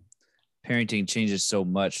parenting changes so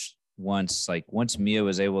much once Mia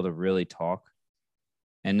was able to really talk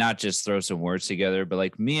and not just throw some words together, but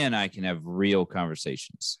like Mia and I can have real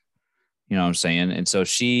conversations. You know what I'm saying? And so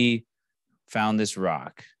she found this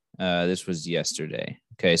rock. This was yesterday.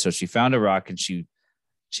 Okay. So she found a rock and she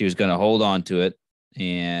was going to hold on to it.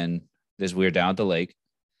 And we were down at the lake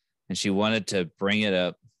and she wanted to bring it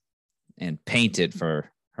up and paint it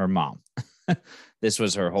for her mom. This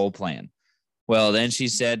was her whole plan. Well, then she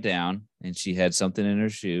sat down and she had something in her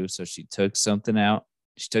shoe. So she took something out.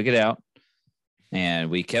 She took it out and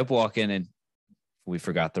we kept walking and we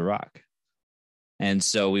forgot the rock. And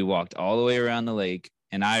so we walked all the way around the lake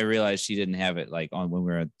and I realized she didn't have it like on when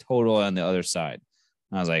we were total on the other side.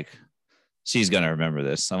 And I was like, she's going to remember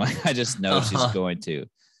this. I'm like, I just know she's going to.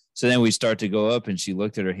 So then we start to go up and she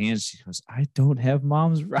looked at her hands. She goes, I don't have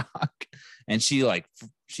mom's rock. And she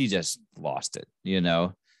just lost it, you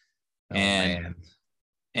know? And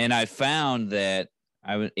I found that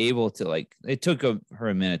I was able to it took her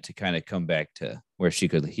a minute to kind of come back to where she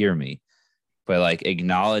could hear me, but like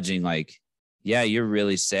acknowledging yeah, you're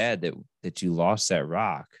really sad that you lost that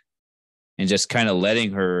rock, and just kind of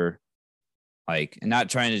letting her and not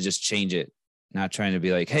trying to just change it, not trying to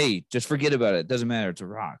be like, hey, just forget about it. It doesn't matter. It's a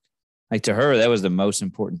rock. Like to her, that was the most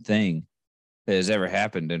important thing that has ever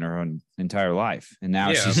happened in her own entire life. And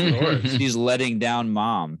now she's letting down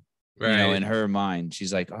mom, right, you know, in her mind.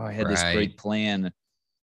 She's like, oh, I had this great plan.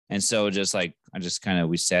 And so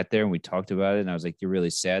we sat there and we talked about it. And I was like, you're really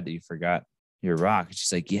sad that you forgot your rock. And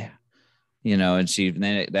she's like, yeah, you know, and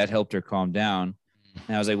then that helped her calm down.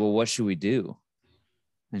 And I was like, well, what should we do?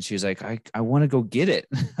 And she was like, I want to go get it.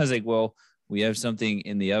 I was like, well, we have something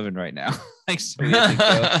in the oven right now. So we have to go.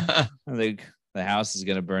 I was like, the house is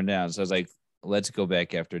going to burn down. So I was like, let's go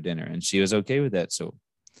back after dinner. And she was okay with that. So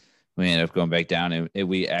we ended up going back down and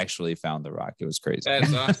we actually found the rock. It was crazy.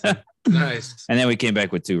 That's awesome. Nice. And then we came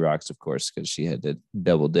back with 2 rocks, of course, because she had to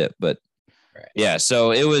double dip. But yeah,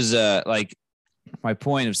 so it was my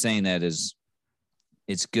point of saying that is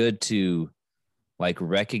it's good to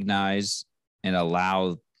recognize and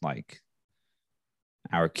allow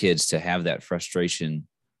our kids to have that frustration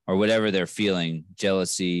or whatever they're feeling,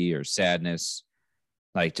 jealousy or sadness,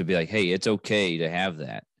 to be like, hey, it's okay to have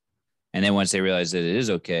that. And then once they realize that it is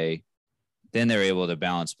okay, then they're able to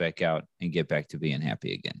balance back out and get back to being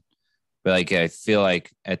happy again. But I feel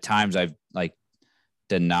like at times I've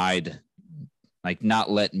denied,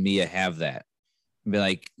 not letting Mia have that. Be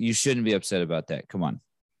like, you shouldn't be upset about that. Come on.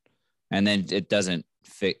 And then it doesn't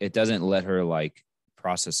let her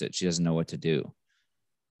process it. She doesn't know what to do.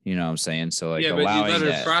 You know what I'm saying? So yeah, but you let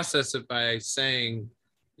her process it by saying,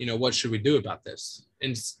 you know, what should we do about this?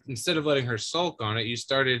 And instead of letting her sulk on it, you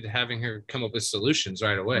started having her come up with solutions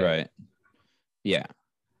right away. Right. Yeah.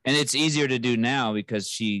 And it's easier to do now because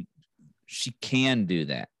she can do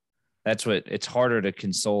that. That's what it's harder to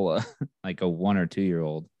console a 1 or 2 year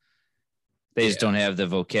old. They just don't have the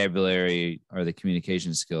vocabulary or the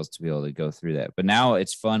communication skills to be able to go through that. But now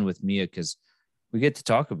it's fun with Mia because we get to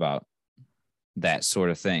talk about that sort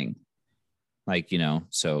of thing. You know,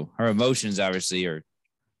 so her emotions obviously are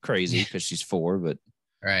crazy because she's 4, but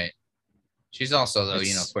right. She's also though,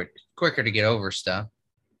 you know, quicker to get over stuff,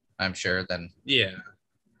 I'm sure, than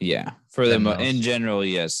yeah. For them in general,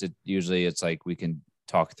 yes. It's we can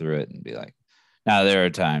talk through it and be like, now there are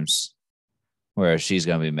times where she's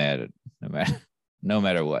gonna be mad at no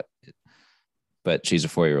matter what. But she's a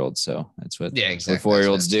 4-year-old, so that's what exactly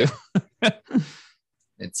 4-year-olds do.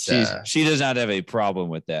 She does not have a problem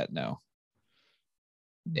with that, no.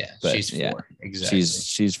 Yeah, but she's 4. Yeah, exactly.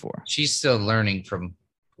 She's 4. She's still learning from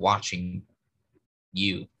watching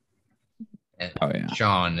you and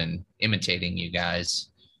Sean and imitating you guys.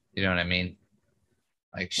 You know what I mean?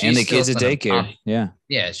 Like And the still kids at in daycare. Yeah.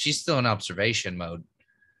 yeah, she's still in observation mode.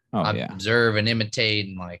 Oh yeah. Observe and imitate,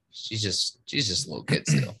 and like she's just a little kid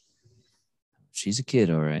still. She's a kid,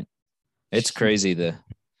 all right. It's crazy.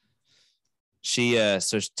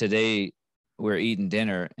 So today we're eating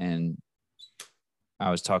dinner, and I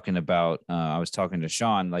was talking to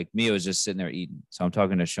Sean. Like Mia was just sitting there eating, so I'm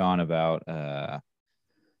talking to Sean about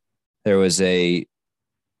there was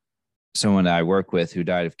someone that I work with who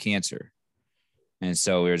died of cancer, and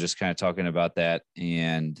so we were just kind of talking about that.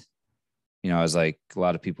 And I was like, a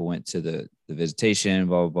lot of people went to the visitation,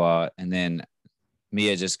 blah blah blah, and then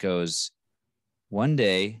Mia just goes, "One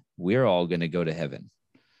day we're all going to go to heaven."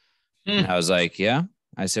 And I was like, "Yeah."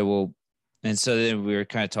 I said, "Well," and so then we were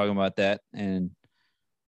kind of talking about that, and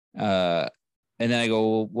then I go,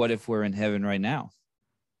 "Well, what if we're in heaven right now?"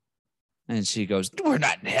 And she goes, "We're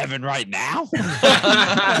not in heaven right now."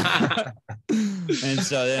 And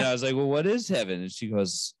so then I was like, "Well, what is heaven?" And she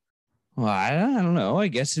goes, "Well, I don't know. I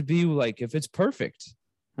guess it'd be like if it's perfect."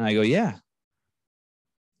 And I go, "Yeah.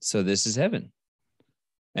 So this is heaven."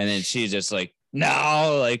 And then she's just like,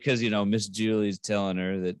 "No," like, because Miss Julie's telling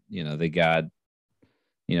her that the God,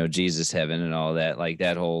 Jesus heaven and all that, like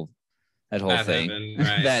that whole thing, heaven,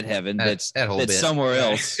 right. that heaven that's bit. somewhere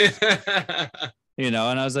else. And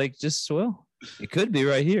I was like, well, it could be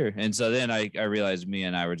right here. And so then I realized Mia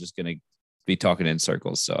and I were just gonna be talking in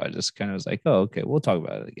circles. So I just kind of was like, oh, okay, we'll talk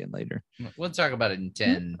about it again later. We'll talk about it in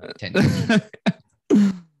 10 years.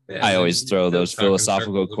 I always throw those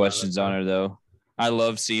philosophical questions on her, though. I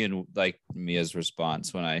love seeing like Mia's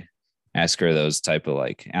response when I ask her those type of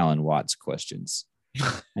like Alan Watts questions.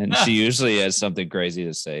 And she usually has something crazy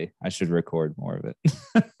to say. I should record more of it.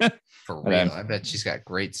 For real. I bet she's got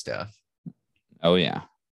great stuff. Oh, yeah.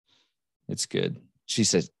 It's good. She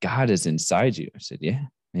says, God is inside you. I said, yeah,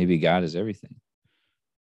 maybe God is everything.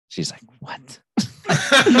 She's like, what?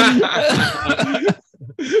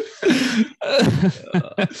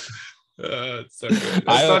 It's so good.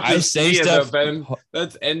 I say stuff. Ben.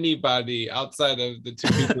 That's anybody outside of the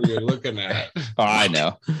two people you're looking at. Oh, I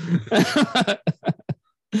know.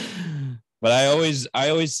 But I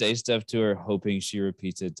always say stuff to her, hoping she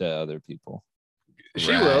repeats it to other people.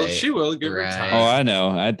 She will give her time. Oh, I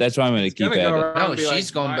know. That's why I'm going to keep at it. No, she's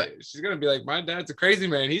going back. She's going to be like, my dad's a crazy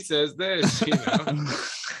man. He says this.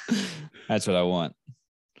 That's what I want.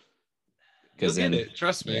 Because then, it,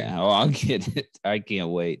 trust me. Yeah, I'll get it. I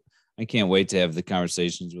can't wait. I can't wait to have the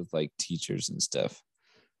conversations with like teachers and stuff.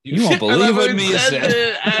 You won't believe what Mia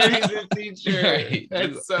said. He's a teacher. Right.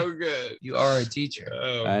 That's so good. You are a teacher.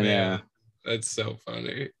 Oh, I man. Know. That's so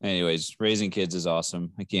funny. Anyways, raising kids is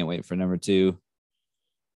awesome. I can't wait for number 2.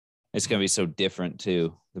 It's gonna be so different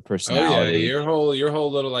too. The personality. Oh, yeah. Your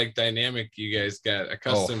whole little like dynamic you guys got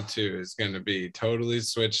accustomed to is gonna be totally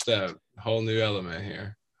switched up. Whole new element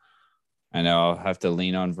here. I know. I'll have to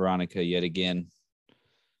lean on Veronica yet again.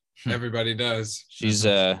 Everybody does. She's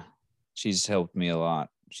helped me a lot.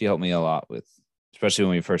 She helped me a lot with, especially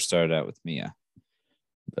when we first started out with Mia.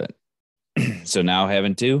 But so now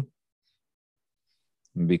having 2, I'm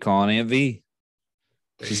gonna be calling Aunt V.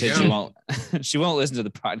 She said she won't listen to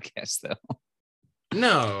the podcast though.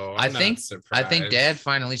 No, I think Dad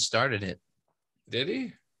finally started it. Did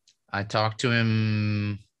he? I talked to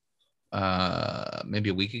him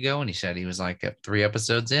maybe a week ago, and he said he was like 3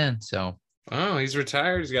 episodes in. So he's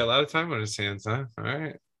retired. He's got a lot of time on his hands, huh? All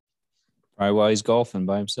right. Probably while he's golfing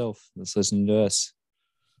by himself. Let's listen to us.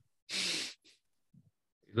 He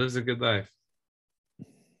lives a good life.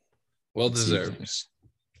 Well deserved.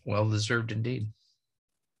 Well deserved indeed.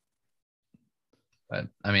 But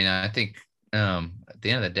I mean, I think at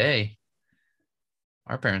the end of the day,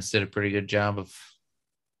 our parents did a pretty good job of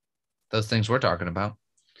those things we're talking about.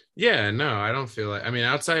 Yeah, no, I don't feel like, I mean,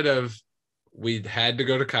 outside of we had to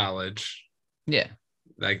go to college. Yeah.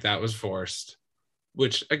 Like that was forced,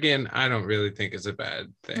 which again, I don't really think is a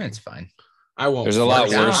bad thing. It's fine. I won't. There's a lot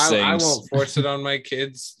worse things. I won't force it on my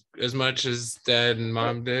kids as much as Dad and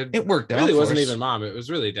Mom did. It worked out. It really wasn't even Mom. It was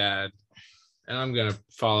really Dad. And I'm going to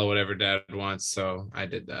follow whatever Dad wants. So I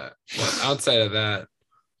did that. But outside of that,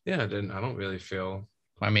 yeah, I don't really feel.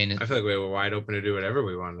 I mean, I feel like we were wide open to do whatever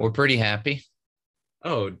we wanted. We're pretty happy.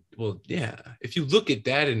 Oh, well, yeah. If you look at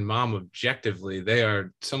Dad and Mom objectively, they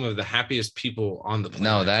are some of the happiest people on the planet.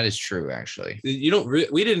 No, that is true, actually.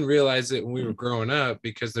 We didn't realize it when we were growing up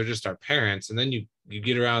because they're just our parents. And then you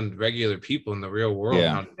get around regular people in the real world and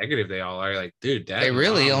how negative they all are. Like, dude, Dad. They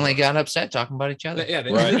really only got upset talking about each other. Yeah,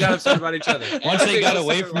 they really got upset about each other. Once they got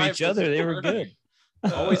away from each other, they were good.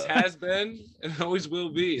 Always has been and always will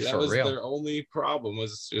be. That was their only problem,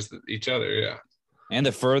 was just each other. Yeah. And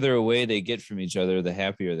the further away they get from each other, the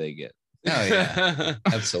happier they get. Oh, yeah.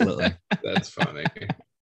 Absolutely. That's funny.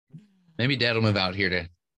 Maybe Dad will move out here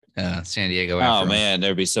to San Diego. Oh after all. man,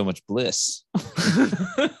 there'd be so much bliss.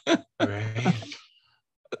 Right.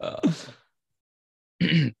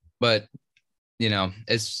 But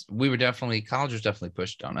college was definitely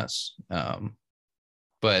pushed on us.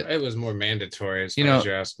 But It was more mandatory as You far know, as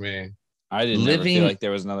you ask me. I didn't ever feel like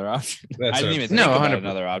there was another option. That's I didn't what- even think No, about 100%.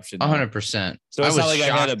 another option. 100%. So it's I not was like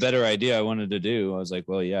I had a shocked. better idea I wanted to do. I was like,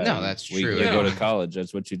 well, yeah. No, that's we true. You go Yeah. to college.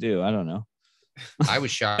 That's what you do. I don't know. I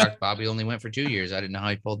was shocked. Bobby only went for 2 years. I didn't know how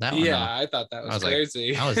he pulled that one Yeah, off. I thought that I was was like,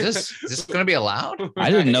 crazy. How is this? Is this going to be allowed? I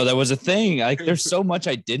didn't know that was a thing. Like, there's so much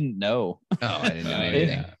I didn't know. Oh, I didn't know Oh,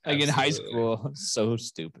 anything. yeah. Like in high Absolutely. school, so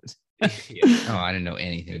stupid. Yeah. Oh, I didn't know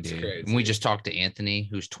anything, It's dude. crazy. And we just talked to Anthony,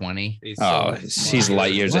 who's 20. He's Oh, so he's smart.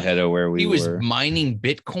 light years What? ahead of where we He was were. mining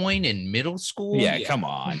Bitcoin in middle school. Yeah, Yeah. come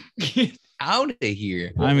on. Get out of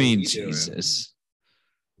here. What I was mean, he doing? Jesus.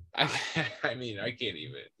 I mean, I can't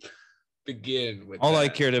even begin with All I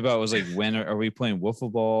that. cared about was like, when are we playing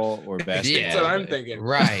wiffle ball or basketball? That's what I'm thinking.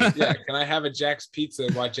 Right. Yeah, can I have a Jack's Pizza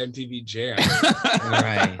and watch MTV Jam?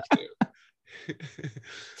 Right.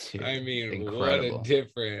 Dude, I mean, incredible. what a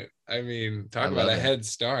different. I mean, talk I about love a it. head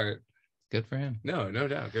start. Good for him. No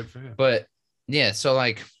doubt. Good for him. But yeah, so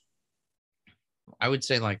like I would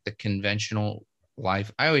say like the conventional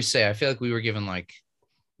life. I always say I feel like we were given like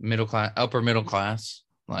upper middle class,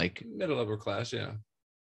 like Middle upper class, yeah.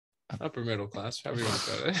 Upper middle class, however you want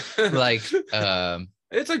to put it. like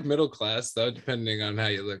it's like middle class though, depending on how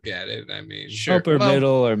you look at it. I mean, Sure. Upper Well,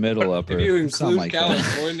 middle or middle upper. if you something include like that.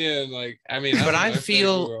 California and like, I mean, But don't know, I feel like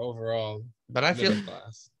feel- we were overall but I feel middle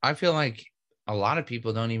class. I feel like a lot of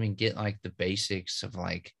people don't even get like the basics of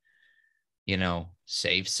like,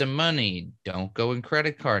 save some money, don't go in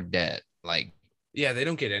credit card debt. Like, Yeah, they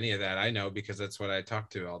don't get any of that. I know because that's what I talk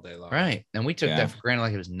to all day long. right. And we took Yeah. that for granted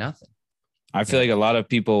like it was nothing. I feel like a lot of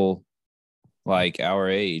people like our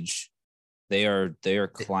age, they are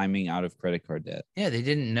climbing out of credit card debt. Yeah, they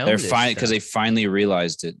didn't know They're this fine because they stuff. finally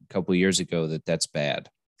realized it a couple of years ago that that's bad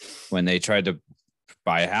when they tried to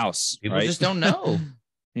buy a house. People right? just don't know.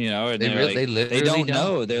 And They they're really- like, they literally don't don't.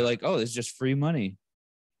 know. They're like, oh, it's just free money.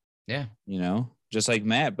 Yeah. Just like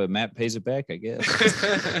Matt, but Matt pays it back, I guess.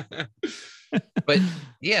 But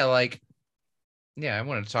yeah, like, yeah, I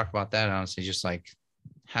wanted to talk about that honestly, just like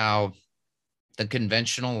how the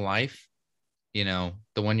conventional life, the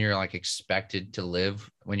one you're like expected to live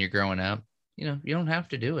when you're growing up, you don't have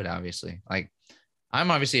to do it, obviously. Like,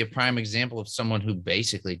 I'm obviously a prime example of someone who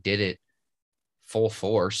basically did it full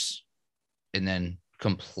force and then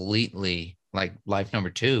completely like life number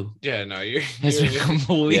 2 Yeah, no, you're has been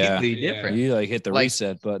completely Yeah. different. You like hit the Like-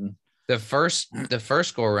 reset button. The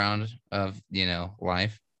first go around of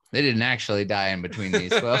life, they didn't actually die in between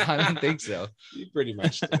these. Well, I don't think so. you pretty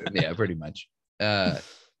much did. Yeah, pretty much.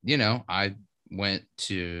 I went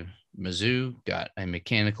to Mizzou, got a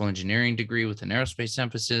mechanical engineering degree with an aerospace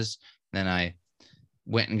emphasis. Then I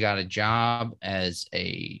went and got a job as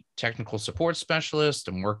a technical support specialist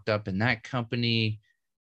and worked up in that company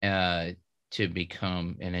to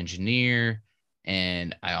become an engineer.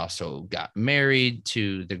 And I also got married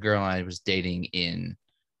to the girl I was dating in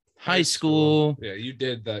high school. Yeah, you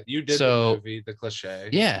did the So- movie, the cliche.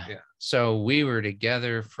 Yeah. Yeah. So we were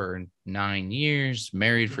together for 9 years,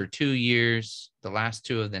 married for 2 years, the last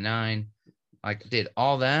 2 of the 9. Like, did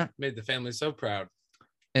all that. Made the family so proud.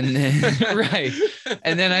 And then, right.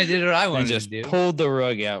 And then I did what I And wanted just to do. pulled the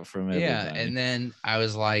rug out from everybody. Yeah. And then I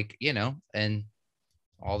was like, and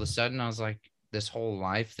all of a sudden I was like, this whole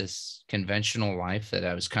life, this conventional life that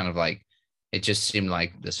I was kind of like, it just seemed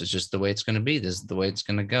like this is just the way it's going to be. This is the way it's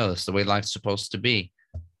going to go. This is the way life's supposed to be.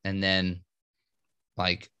 And then,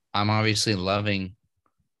 like, I'm obviously loving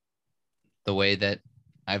the way that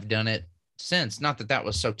I've done it since. Not that that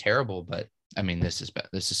was so terrible, but I mean, this is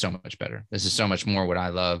so much better. This is so much more what I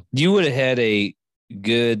love. You would have had a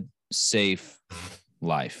good, safe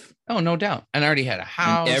life. Oh, no doubt. And I already had a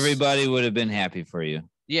house. And everybody would have been happy for you.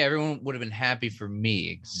 Yeah, everyone would have been happy for me.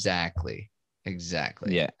 Exactly.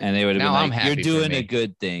 Yeah. And they would have Now been I'm like, happy you're for doing me. a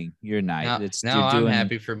good thing. You're nice. Now you're I'm doing-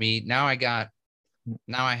 happy for me. Now I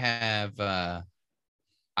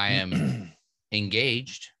am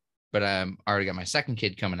engaged, but I'm already got my second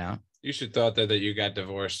kid coming out. You should thought that you got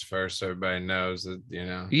divorced first, so everybody knows that,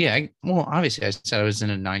 Yeah. Well, obviously, I said I was in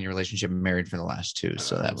a 9-year relationship, and married for the last 2.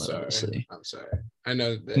 So that I'm was sorry. obviously I'm sorry. I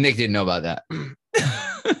know that. Nick didn't know about that.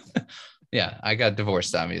 Yeah, I got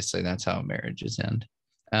divorced. Obviously, that's how marriages end.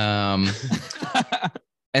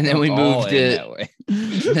 And then we All moved in it. that way.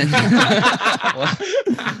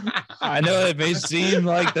 I know it may seem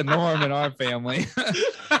like the norm in our family.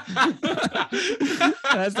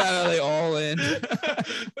 That's not how they all end.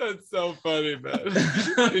 That's so funny, man.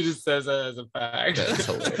 He just says that as a fact. That's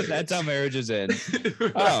hilarious. That's how marriages end.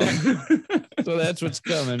 Oh, so that's what's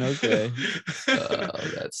coming. Okay.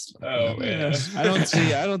 That's Oh, man. hilarious.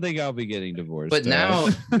 I don't think I'll be getting divorced. But now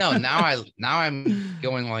I'm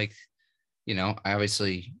going like, I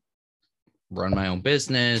obviously run my own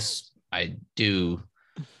business. I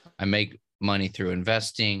make money through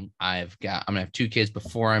investing. I'm gonna have 2 kids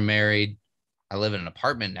before I'm married. I live in an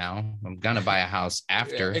apartment now. I'm gonna buy a house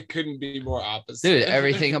after. Yeah, it couldn't be more opposite. Dude,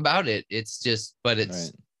 everything about it. It's just, but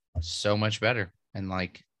it's Right. so much better. And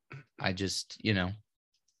like, I just,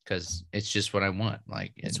 because it's just what I want.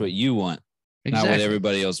 Like, It's what you want, not what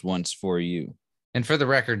everybody else wants for you. And for the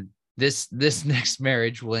record, this next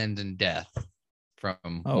marriage will end in death from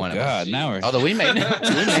one of us. Now we're Although we may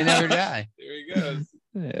never die. Here he goes.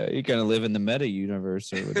 yeah, you kind of live in the meta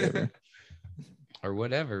universe or whatever. Or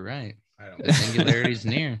whatever, right? I don't The singularity's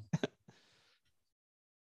near.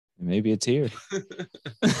 Maybe it's here.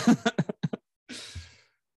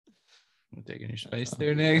 I'm taking your space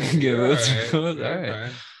there, Nick. You're All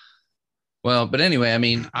right. Well, but anyway, I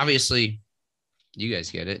mean, obviously, you guys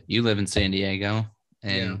get it. You live in San Diego,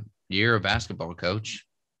 and you're a basketball coach.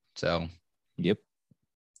 So, Yep.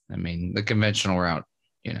 I mean, the conventional route,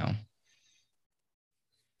 It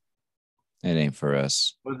ain't for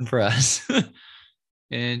us. wasn't for us.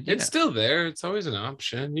 And It's still there. It's always an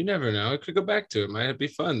option. You never know. It could go back to it. Might be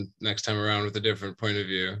fun next time around with a different point of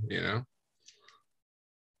view,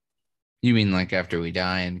 you mean like after we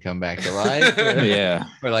die and come back to life? Or, Yeah.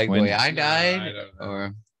 or like the When- way I I died? don't know.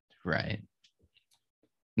 Or, right.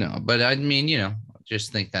 No, but I mean,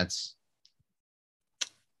 just think it's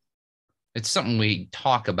something we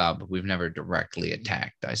talk about, but we've never directly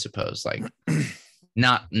attacked, I suppose. Like,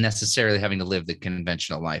 not necessarily having to live the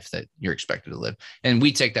conventional life that you're expected to live. And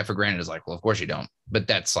we take that for granted as like, well, of course you don't. But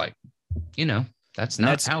that's like,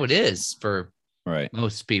 that's how it is for Right.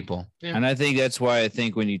 most people. Yeah. And I think that's why I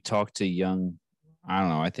think when you talk to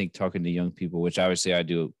I think talking to young people, which obviously I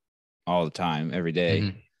do all the time, every day,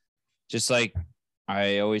 Mhm. just like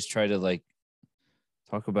I always try to like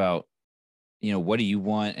talk about, what do you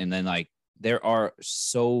want? And then like there are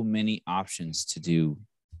so many options to do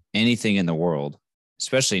anything in the world,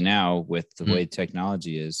 especially now with the way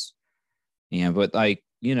technology is. But like,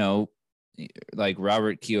 like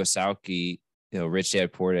Robert Kiyosaki, Rich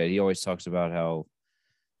Dad Poor Dad, he always talks about how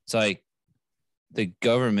it's like the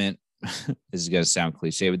government, this is going to sound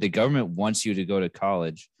cliche, but the government wants you to go to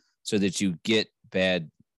college so that you get bad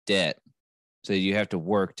debt, so you have to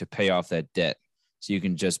work to pay off that debt. So you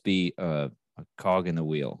can just be a cog in the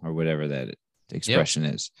wheel or whatever that expression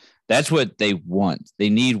is. That's what they want. They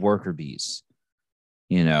need worker bees,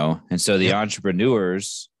 And so the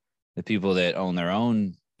entrepreneurs, the people that own their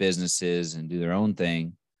own businesses and do their own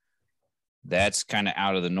thing, that's kind of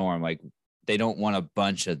out of the norm. Like they don't want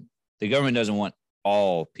the government doesn't want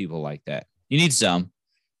all people like that. You need some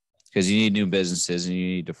because you need new businesses and you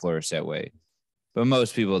need to flourish that way. But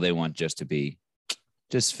most people, they want just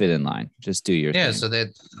fit in line, just do your thing. So that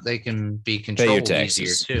they can be controlled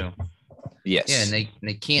easier too. Yes. Yeah, and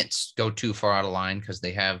they can't go too far out of line because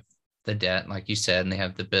they have the debt, like you said, and they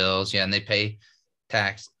have the bills. Yeah, and they pay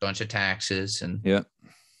bunch of taxes and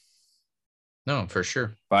no, for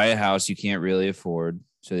sure. Buy a house you can't really afford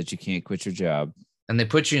so that you can't quit your job. And they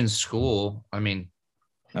put you in school. I mean,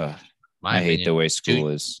 I hate the way school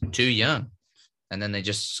is. Too young. And then they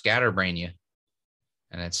just scatterbrain you.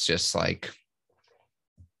 And it's just like,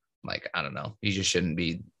 I don't know. You just shouldn't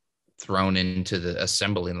be thrown into the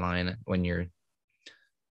assembly line when you're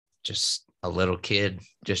just a little kid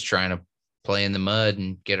just trying to play in the mud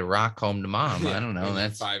and get a rock home to mom. I don't know.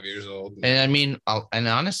 That's 5 years old. And I mean, and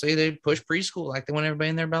honestly, they push preschool like they want everybody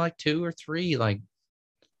in there by like 2 or 3, like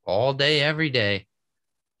all day, every day.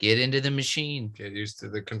 Get into the machine. Get used to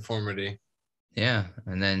the conformity. Yeah,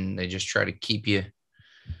 and then they just try to keep you,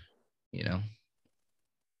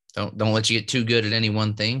 don't let you get too good at any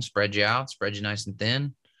one thing. Spread you out, spread you nice and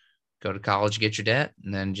thin. Go to college, get your debt,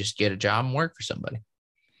 and then just get a job and work for somebody.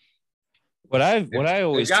 What I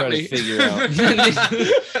always try to figure out, and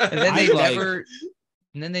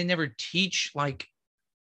then they never teach like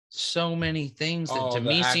so many things that to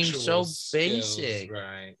me seem so basic.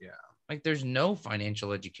 Right? Yeah. Like there's no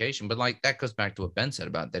financial education, but like that goes back to what Ben said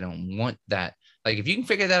about they don't want that. Like if you can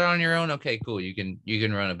figure that out on your own, okay, cool. You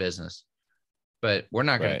can run a business, but we're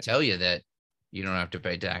not going to tell you that you don't have to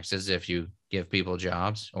pay taxes if you give people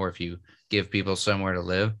jobs or if you give people somewhere to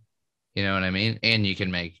live. You know what I mean? And you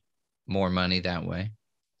can make more money that way.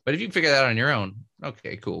 But if you figure that out on your own,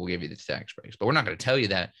 okay, cool. We'll give you the tax breaks. But we're not going to tell you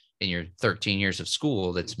that in your 13 years of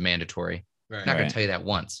school that's mandatory. Right. Not going to tell you that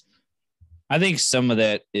once. I think some of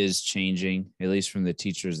that is changing, at least from the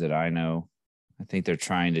teachers that I know. I think they're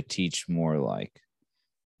trying to teach more like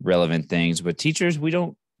relevant things. But teachers, we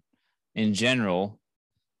don't, in general,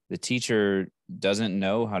 the teacher doesn't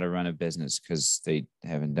know how to run a business because they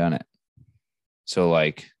haven't done it. So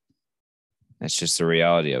like, that's just the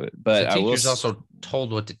reality of it. But the I will teacher's also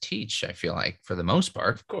told what to teach, I feel like, for the most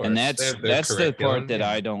part. Of course. and They that's have their the curriculum, part that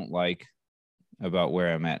yeah. I don't like about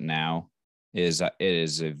where I'm at now is it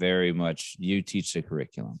is a very much you teach the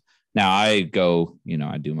curriculum. Now I go,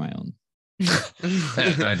 I do my own.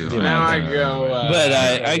 I do. Now I go, But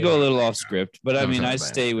I go a little off script. But I I'm mean, sorry, I man.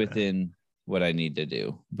 stay within what I need to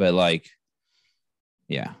do. But like,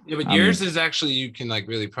 yeah. Yeah, but yours is actually you can like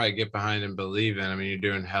really probably get behind and believe in. I mean, you're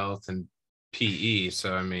doing health and PE,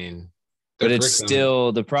 so I mean, But it's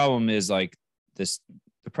still the problem is like this.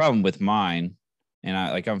 The problem with mine, and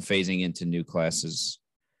I'm phasing into new classes.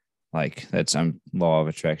 Like I'm law of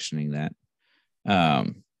attractioning that.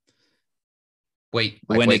 Wait,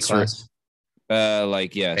 when weight it's class?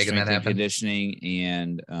 Making that strength and happen? conditioning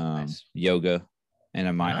and Nice. yoga. And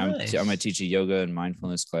I'm Nice. going to teach a yoga and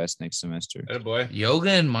mindfulness class next semester. Oh boy.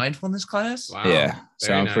 Yoga and mindfulness class? Wow. Yeah, so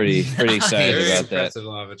Very I'm nice. pretty excited Very about that. impressive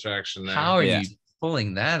law of attraction there. How are Yeah. you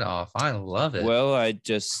pulling that off? I love it. Well, I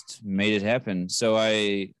just made it happen. So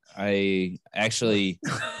I actually,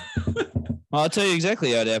 well, I'll tell you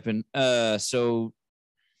exactly how it happened. So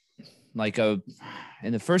like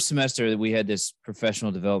in the first semester we had this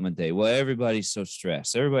professional development day. Well, everybody's so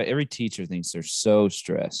stressed. Every teacher thinks they're so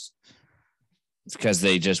stressed. It's because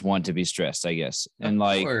they just want to be stressed, I guess. And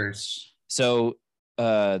like, so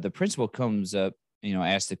the principal comes up,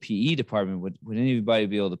 asks the PE department, would anybody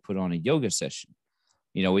be able to put on a yoga session?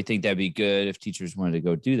 We think that'd be good if teachers wanted to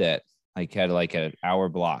go do that. Like had like an hour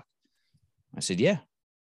block. I said, yeah,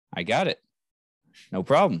 I got it. No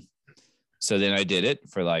problem. So then I did it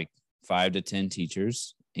for like 5 to 10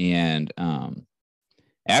 teachers. And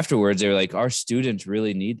afterwards they were like, our students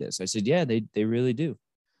really need this. I said, yeah, they really do.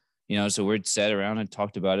 So we sat around and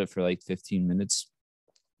talked about it for like 15 minutes.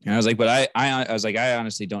 And I was like, but I was like, I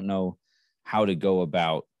honestly don't know how to go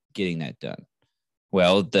about getting that done.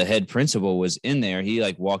 Well, the head principal was in there. He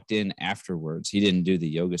like walked in afterwards. He didn't do the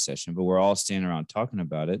yoga session, but we're all standing around talking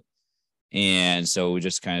about it. And so we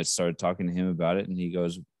just kind of started talking to him about it. And he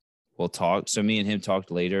goes, we'll talk. So me and him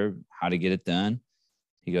talked later how to get it done.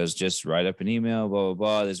 He goes, just write up an email, blah, blah,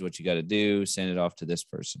 blah. This is what you got to do. Send it off to this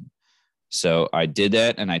person. So I did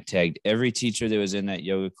that, and I tagged every teacher that was in that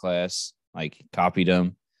yoga class, like copied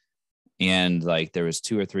them. And like there was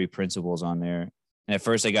 2 or 3 principals on there. And at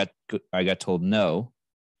first I got told no.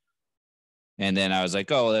 And then I was like,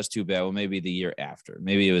 oh, well, that's too bad. Well, maybe the year after.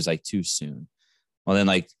 Maybe it was like too soon. Well, then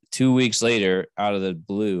like 2 weeks later, out of the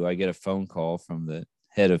blue, I get a phone call from the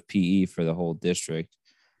head of PE for the whole district.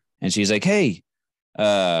 And she's like, hey,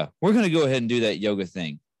 we're going to go ahead and do that yoga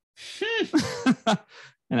thing.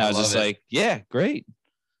 And I was just like, yeah, great.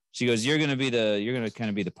 She goes, you're going to kind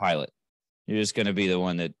of be the pilot. You're just going to be the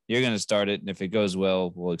one that you're going to start it. And if it goes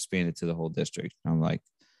well, we'll expand it to the whole district. And I'm like,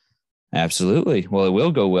 absolutely. Well, it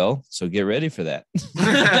will go well. So get ready for that.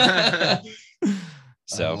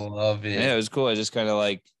 So I love it. Yeah, it was cool. I just kind of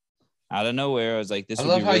like out of nowhere, I was like, this I would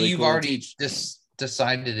love be how really you've cool to already teach. just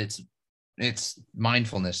decided it's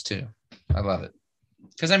mindfulness too. I love it.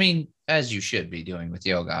 Because I mean, as you should be doing with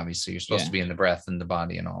yoga, obviously you're supposed to be in the breath and the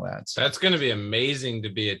body and all that. So That's going to be amazing to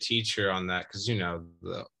be a teacher on that. Cause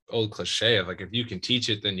the old cliche of like, if you can teach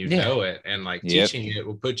it, then you know it. And like teaching it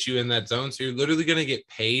will put you in that zone. So you're literally going to get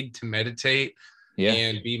paid to meditate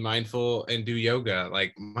and be mindful and do yoga.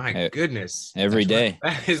 Like, my goodness. Every day.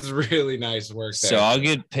 That is really nice work. So I'll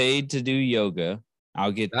get paid to do yoga.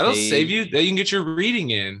 That'll save you. Then you can get your reading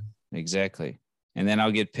in. Exactly. And then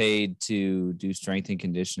I'll get paid to do strength and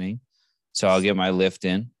conditioning. So I'll get my lift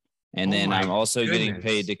in. And then I'm also getting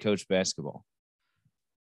paid to coach basketball.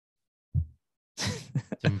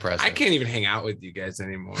 Impressive. I can't even hang out with you guys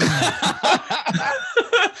anymore.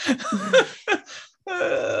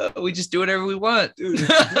 We just do whatever we want. Dude,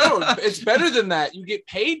 no, it's better than that. You get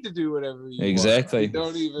paid to do whatever you exactly. want. You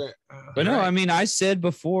don't even. But no, I mean, I said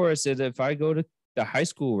before, if I go to the high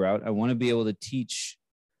school route, I want to be able to teach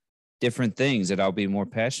different things that I'll be more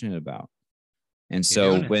passionate about. And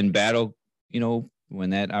so when when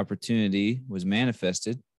that opportunity was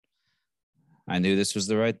manifested, I knew this was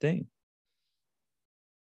the right thing.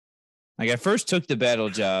 Like I first took the battle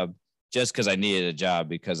job just because I needed a job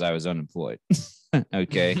because I was unemployed.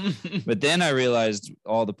 Okay. But then I realized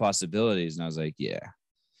all the possibilities, and I was like, yeah.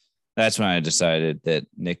 That's when I decided that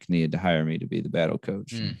Nick needed to hire me to be the battle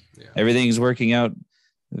coach. Mm. Yeah. Everything's working out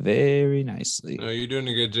very nicely. No, you're doing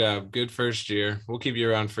a good job. Good first year. We'll keep you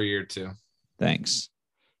around for year 2. Thanks.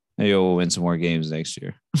 Maybe we'll win some more games next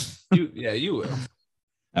year. You will.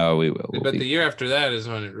 Oh, we will. But the year after that is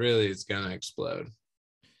when it really is going to explode.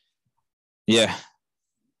 Yeah,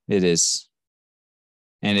 it is.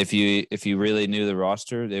 And if you really knew the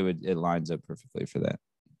roster, it lines up perfectly for that.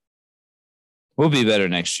 We'll be better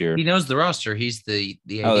next year. He knows the roster. He's the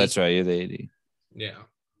AD. Oh, that's right. You're the AD. Yeah.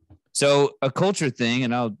 So a culture thing,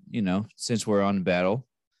 and I'll, since we're on battle,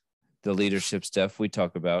 the leadership stuff we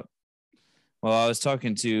talk about. Well, I was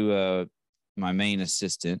talking to my main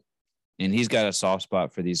assistant, and he's got a soft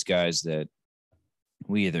spot for these guys that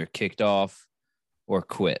we either kicked off or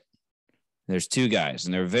quit. There's 2 guys,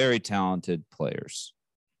 and they're very talented players.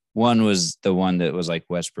 One was the one that was like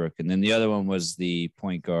Westbrook, and then the other one was the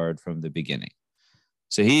point guard from the beginning.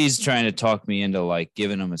 So he's trying to talk me into like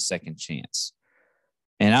giving him a second chance.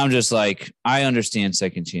 And I'm just like, I understand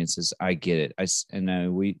second chances. I get it.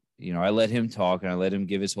 I let him talk, and I let him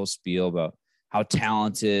give his whole spiel about how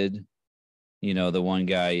talented, the one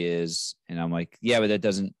guy is. And I'm like, yeah, but that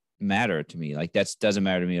doesn't matter to me. Like, that doesn't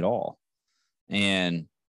matter to me at all. And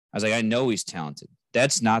I was like, I know he's talented.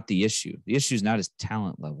 That's not the issue. The issue is not his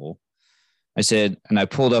talent level. I said, and I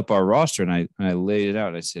pulled up our roster and I laid it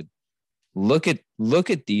out. I said, look at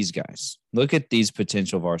these guys. Look at these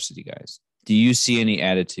potential varsity guys. Do you see any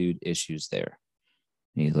attitude issues there?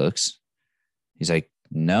 And he looks. He's like,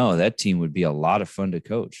 no, that team would be a lot of fun to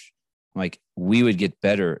coach. I'm like, we would get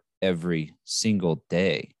better every single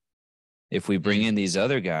day. If we bring in these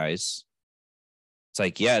other guys, it's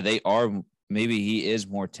like, yeah, they are. Maybe he is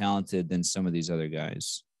more talented than some of these other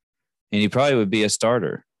guys. And he probably would be a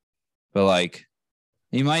starter. But, like,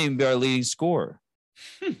 he might even be our leading scorer.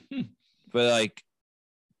 But, like,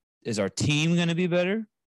 is our team going to be better?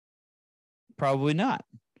 Probably not.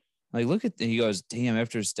 Like, look at he goes, damn,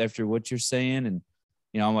 after what you're saying. And,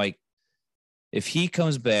 I'm like, if he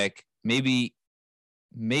comes back, maybe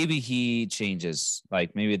he changes.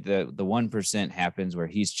 Like, maybe the 1% happens where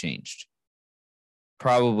he's changed.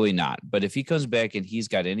 Probably not. But if he comes back and he's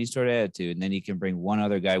got any sort of attitude, and then he can bring one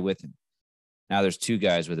other guy with him. Now there's 2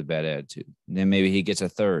 guys with a bad attitude. And then maybe he gets a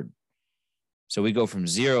third. So we go from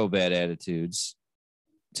 0 bad attitudes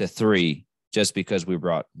to 3 just because we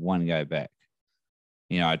brought one guy back.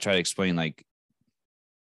 I try to explain, like,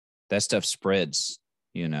 that stuff spreads,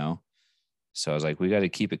 So I was like, we got to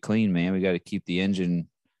keep it clean, man. We got to keep the engine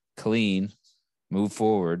clean, move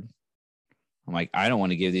forward. I'm like, I don't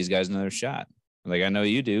want to give these guys another shot. Like, I know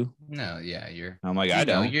you do. No, yeah, I'm like, I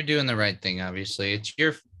don't. You're doing the right thing. Obviously,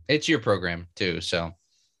 it's your program too. So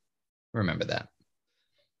remember that.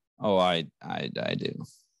 Oh, I do.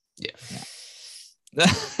 Yeah.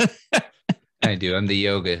 I do. I'm the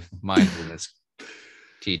yoga mindfulness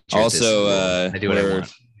teacher. Also, I do what I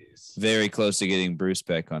want. Very close to getting Bruce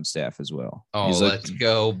back on staff as well. Oh, let's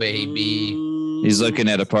go, baby. He's looking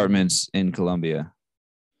at apartments in Columbia.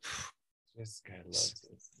 This guy loves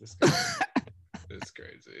this guy. It's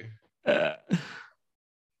crazy.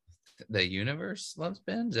 The universe loves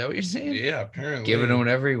Ben. Is that what you're saying? Yeah, apparently. Giving him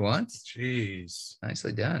whatever he wants. Jeez.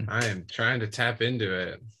 Nicely done. I am trying to tap into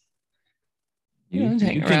it. You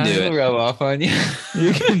can do it. Rub off on you.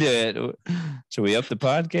 You can do it. Should we up the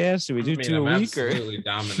podcast? Should we do 2 a week? Absolutely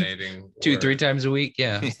dominating. 2-3 times a week.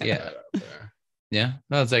 Yeah. Yeah. Yeah.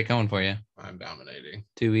 How's that going for you? I'm dominating.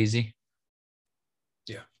 Too easy.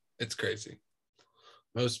 Yeah, it's crazy.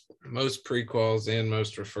 Most pre-quals and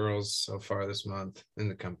most referrals so far this month in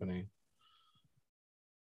the company.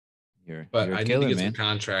 But I need to get some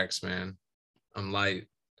contracts, man. I'm light.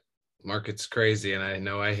 Market's crazy, and I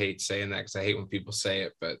know I hate saying that because I hate when people say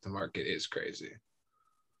it, but the market is crazy.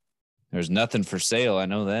 There's nothing for sale. I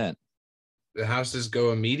know that. The houses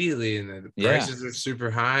go immediately, and the prices are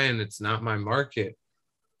super high, and it's not my market.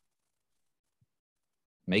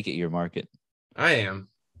 Make it your market. I am.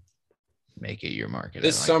 Make it your market.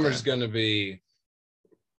 This summer's going to be,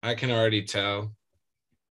 I can already tell,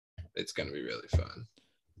 it's going to be really fun.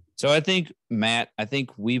 So I think, Matt,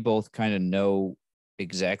 we both kind of know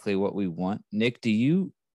exactly what we want. Nick, do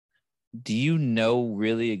you know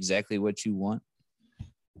really exactly what you want?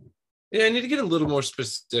 Yeah, I need to get a little more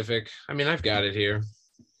specific. I mean, I've got it here.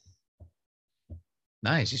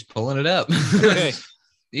 Nice. He's pulling it up.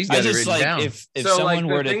 He's got it written down. If someone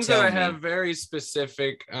were to tell me, things that I have very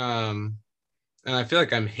specific, and I feel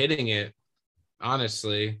like I'm hitting it,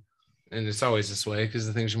 honestly. And it's always this way because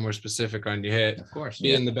the things are more specific on you hit. Of course.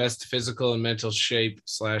 Be in the best physical and mental shape /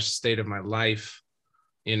 state of my life.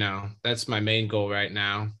 that's my main goal right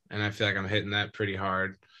now. And I feel like I'm hitting that pretty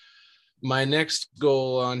hard. My next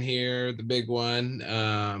goal on here, the big one,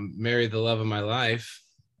 marry the love of my life.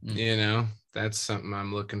 That's something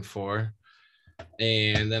I'm looking for.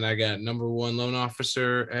 And then I got number 1 loan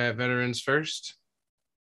officer at Veterans First.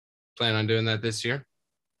 Plan on doing that this year.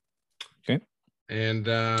 Okay. And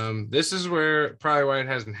this is where probably why it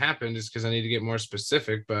hasn't happened is because I need to get more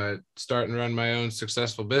specific, but start and run my own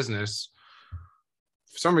successful business.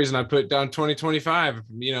 For some reason, I put down 2025.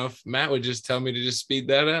 If Matt would just tell me to just speed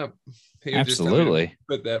that up. He would Absolutely. just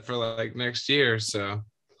put that for like next year. So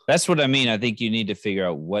that's what I mean. I think you need to figure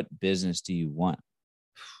out what business do you want.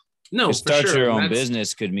 No, to start your own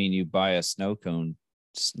business could mean you buy a snow cone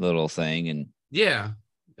little thing and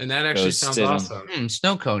and that actually sounds awesome.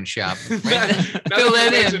 Snow cone shop. Fill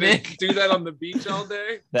that in, Nick. Do that on the beach all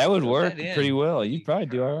day. That would work pretty well. You'd probably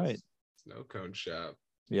do all right. Snow cone shop.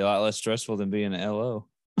 Be a lot less stressful than being an LO.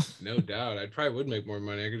 No doubt. I probably would make more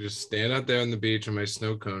money. I could just stand out there on the beach in my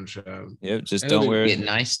snow cone shop. Yep, just don't wear it. Get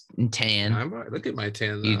nice and tan. Look at my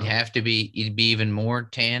tan. Though. You'd be even more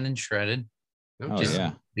tan and shredded.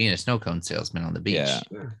 Being a snow cone salesman on the beach. Yeah.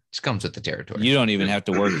 Just comes with the territory. You don't even have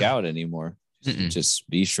to work out anymore. Just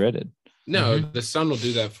be shredded. No, the sun will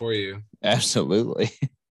do that for you. Absolutely.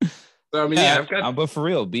 So, I mean, but for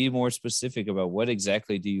real, be more specific about what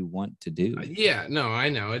exactly do you want to do? I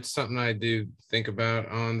know. It's something I do think about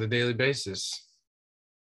on the daily basis.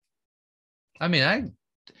 I mean,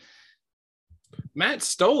 Matt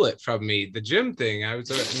stole it from me, the gym thing.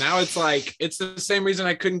 Now it's like, it's the same reason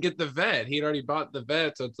I couldn't get the vet. He'd already bought the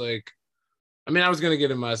vet. So it's like, I mean, I was going to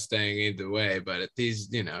get a Mustang either way, but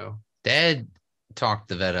these, Dad talked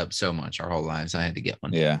the vet up so much our whole lives. I had to get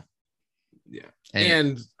one. Yeah. Yeah.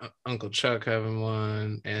 And Uncle Chuck having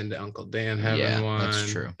one and Uncle Dan having one.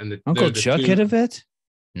 That's true. And Uncle Chuck had a vet?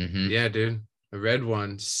 Mm-hmm. Yeah, dude. A red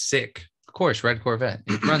one. Sick. Of course, red Corvette.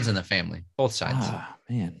 It runs in the family. Both sides. Ah,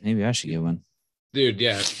 man. Maybe I should get one. Dude,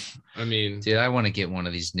 yeah. I mean. Dude, I want to get one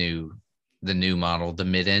of these the new model, the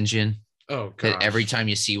mid-engine. Oh, God. Every time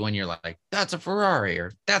you see one, you're like, that's a Ferrari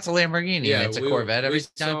or that's a Lamborghini. Yeah, it's a Corvette every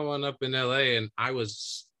time. We saw one up in LA and I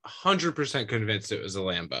was 100% convinced it was a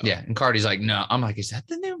Lambo. Yeah. And Cardi's like, no. I'm like, is that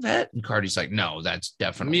the new vet? And Cardi's like, no, that's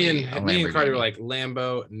definitely me and Cardi were like,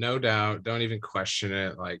 Lambo, no doubt. Don't even question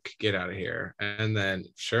it. Like, get out of here. And then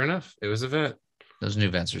sure enough, it was a vet. Those new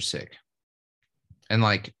vets are sick. And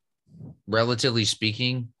like, relatively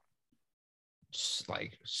speaking,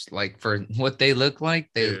 like for what they look like,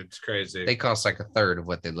 it's crazy. They cost like a third of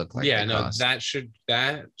what they look like. Yeah, no, that should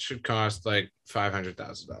cost like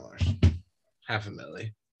 $500,000, $500,000.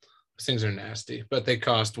 Those things are nasty, but they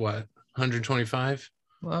cost what, 125?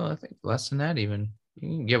 Well, I think less than that even. You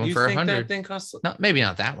can get one for 100. That thing costs? No, maybe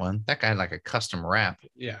not that one. That guy had like a custom wrap.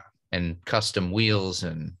 Yeah. And custom wheels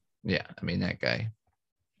and I mean that guy.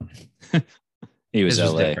 He was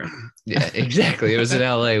LA. Yeah, exactly. It was an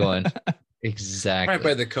LA one. Exactly. Right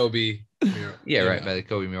by the Kobe mural. Yeah, right by the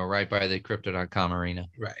Kobe mural, right by the Crypto.com arena.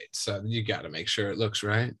 Right. So you got to make sure it looks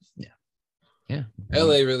right. Yeah. Yeah.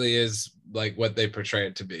 LA really is like what they portray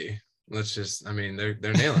it to be. They're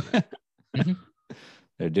nailing it.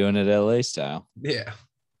 They're doing it LA style. Yeah.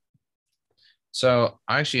 So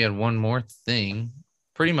I actually had one more thing.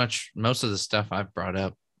 Pretty much most of the stuff I've brought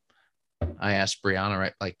up, I asked Brianna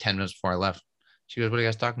right like 10 minutes before I left. She goes, what are you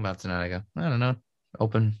guys talking about tonight? I go, I don't know.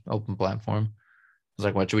 Open platform. I was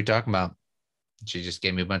like, what should we talk about? She just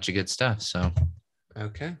gave me a bunch of good stuff. So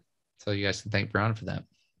okay. So you guys can thank Brianna for that.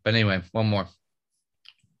 But anyway, one more.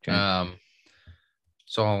 Okay.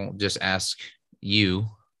 So I'll just ask you.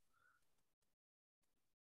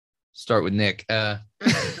 Start with Nick.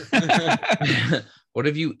 What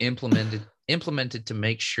have you implemented to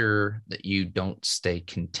make sure that you don't stay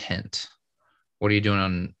content? What are you doing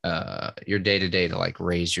on your day-to-day to like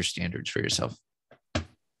raise your standards for yourself?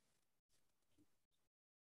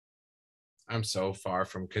 I'm so far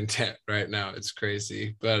from content right now. It's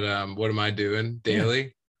crazy. But what am I doing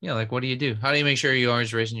daily? Yeah, like what do you do? How do you make sure you're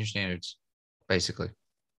always raising your standards, basically?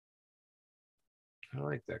 I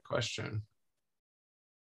like that question.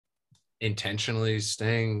 Intentionally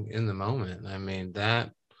staying in the moment. I mean,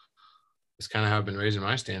 that is kind of how I've been raising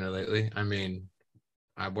my standard lately. I mean,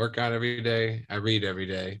 I work out every day. I read every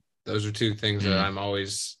day. Those are two things that I'm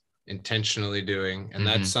always intentionally doing. And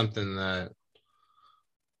that's something that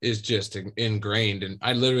is just ingrained. And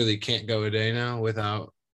I literally can't go a day now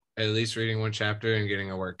without at least reading one chapter and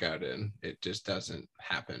getting a workout in. It just doesn't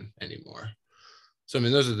happen anymore. So, I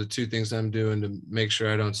mean, those are the two things I'm doing to make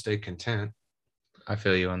sure I don't stay content. I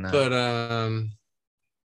feel you on that. But,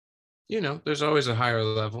 there's always a higher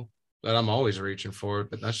level that I'm always reaching for,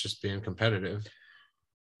 but that's just being competitive.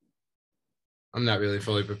 I'm not really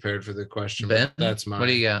fully prepared for the question, Ben, but that's my what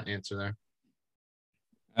do you got? answer there.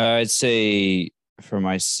 I'd say for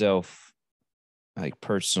myself, like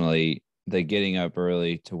personally, the getting up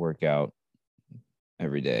early to work out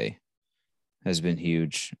every day has been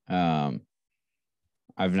huge. I've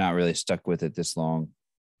not really stuck with it this long.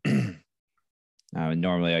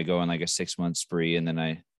 Normally I go on like a 6-month spree and then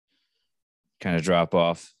I kind of drop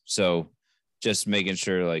off. So just making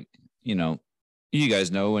sure, like, you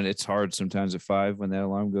guys know when it's hard sometimes at 5 when that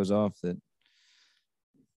alarm goes off that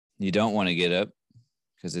you don't want to get up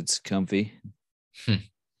because it's comfy.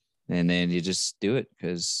 And then you just do it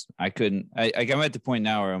because I'm at the point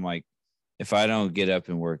now where I'm like, if I don't get up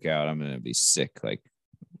and work out, I'm going to be sick like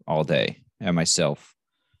all day at myself,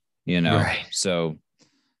 Right. So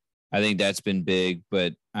I think that's been big.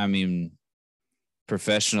 But I mean,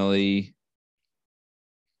 professionally,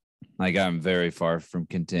 like I'm very far from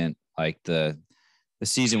content. Like the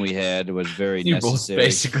season we had was very You both necessary.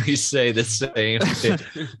 basically say the same thing.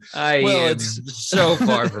 I am so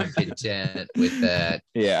far from content with that.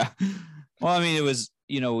 Yeah. Well, I mean, it was,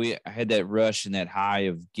 I had that rush and that high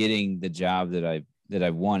of getting the job that I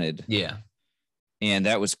wanted. Yeah. And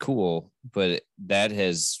that was cool, but that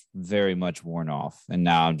has very much worn off. And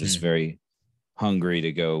now I'm just very hungry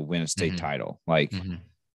to go win a state title. Like,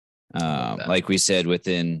 like we said,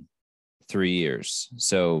 within 3 years.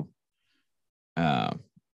 So,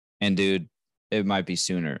 and dude, it might be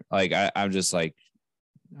sooner. Like, I'm just like,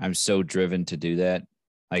 I'm so driven to do that.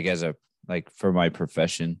 Like for my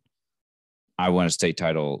profession, I want a state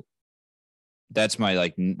title. That's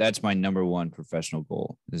my number one professional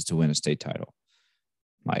goal is to win a state title.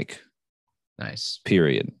 Like, nice.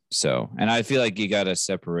 Period. So, and I feel like you got to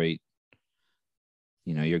separate,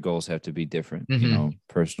 your goals have to be different,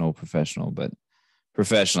 personal, professional, but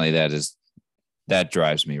professionally, that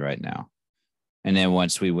drives me right now. And then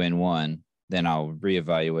once we win one, then I'll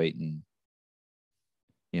reevaluate and,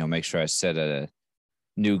 make sure I set a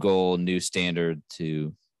new goal, new standard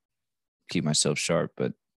to keep myself sharp.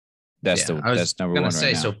 But that's number one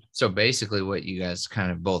right now. So basically what you guys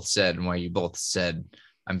kind of both said, and why you both said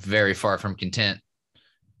I'm very far from content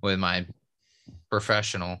with my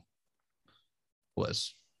professional,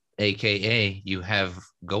 was AKA you have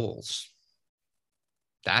goals.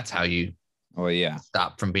 That's how you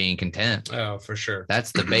stop from being content. Oh, for sure.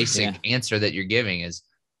 That's the basic answer that you're giving is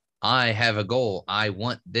I have a goal. I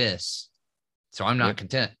want this. So I'm not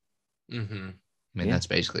content. Mm-hmm. I mean, that's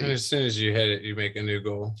basically and as soon as you hit it, you make a new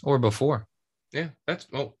goal. Or before. Yeah,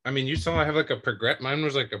 you saw I have like mine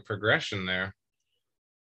was like a progression there.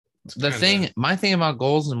 My thing about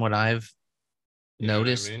goals and what I've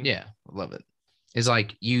noticed, I love it, is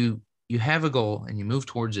like you have a goal and you move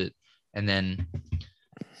towards it, and then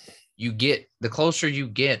you get, the closer you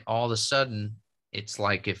get, all of a sudden, it's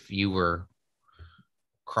like if you were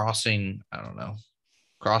crossing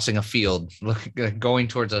a field, going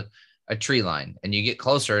towards a tree line, and you get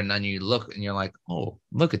closer and then you look and you're like, oh,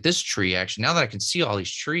 look at this tree. Actually, now that I can see all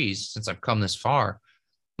these trees since I've come this far,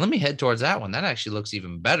 let me head towards that one. That actually looks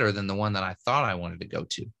even better than the one that I thought I wanted to go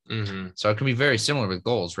to. Mm-hmm. So it can be very similar with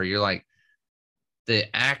goals, where you're like,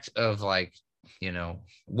 the act of like,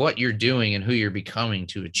 what you're doing and who you're becoming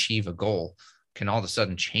to achieve a goal can all of a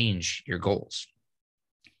sudden change your goals,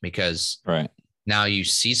 because now you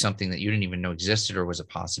see something that you didn't even know existed or was a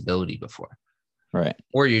possibility before. Right.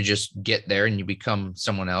 Or you just get there and you become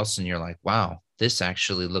someone else and you're like, wow, this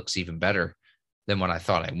actually looks even better than what I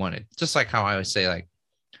thought I wanted. Just like how I always say, like,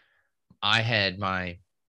 I had my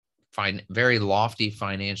very lofty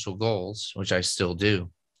financial goals, which I still do.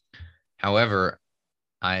 However,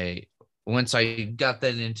 once I got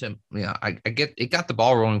that into, it got the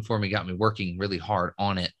ball rolling for me, got me working really hard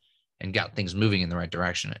on it and got things moving in the right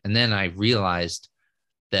direction. And then I realized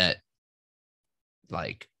that,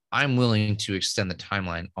 like, I'm willing to extend the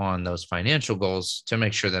timeline on those financial goals to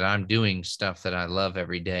make sure that I'm doing stuff that I love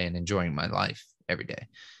every day and enjoying my life every day,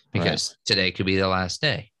 because today could be the last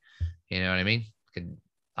day. You know what I mean? Could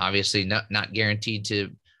obviously not guaranteed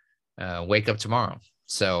to wake up tomorrow.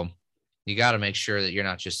 So you got to make sure that you're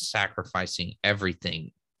not just sacrificing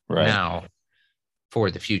everything now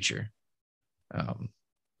for the future.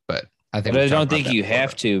 But I don't think you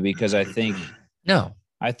have to, because I think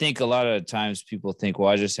I think a lot of times people think, well,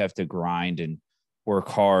 I just have to grind and work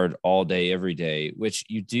hard all day, every day, which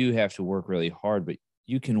you do have to work really hard, but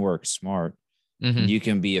you can work smart and you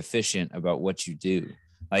can be efficient about what you do.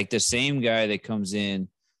 Like the same guy that comes in,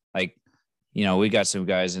 like, we got some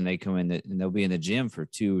guys and they come in and they'll be in the gym for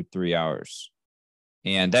 2-3 hours,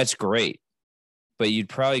 and that's great. But you'd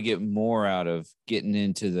probably get more out of getting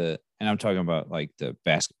into and I'm talking about like the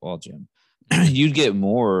basketball gym, you'd get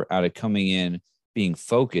more out of coming in, being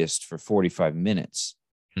focused for 45 minutes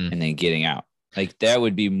and then getting out. Like that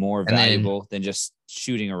would be more valuable than just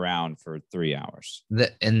shooting around for 3 hours.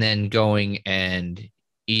 And then going and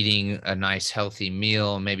eating a nice healthy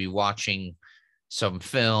meal, maybe watching some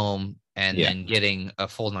film, and then getting a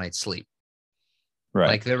full night's sleep.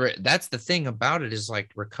 Right. Like that's the thing about it, is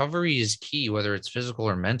like recovery is key, whether it's physical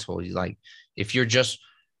or mental. Like if you're just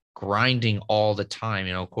grinding all the time,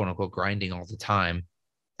 you know, quote unquote, grinding all the time,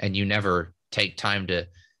 and you never take time to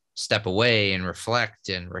step away and reflect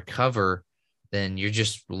and recover, then you're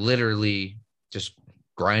just literally just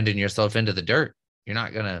grinding yourself into the dirt. You're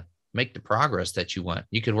not going to make the progress that you want.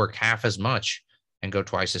 You could work half as much and go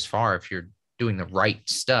twice as far if you're doing the right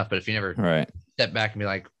stuff. But if you never step back and be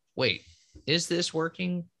like, wait, is this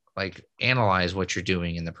working? Like analyze what you're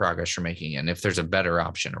doing and the progress you're making, and if there's a better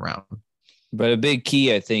option around. But a big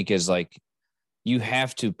key, I think, is like you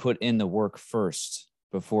have to put in the work first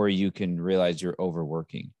before you can realize you're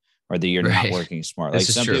overworking or that you're not working smart. Like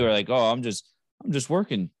some people are like, oh, I'm just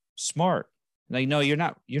working smart. Like, no, you're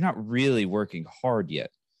not really working hard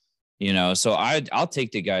yet. You know, so I'll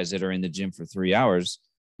take the guys that are in the gym for 3 hours.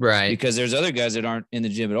 Right. Because there's other guys that aren't in the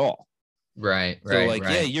gym at all. Right. So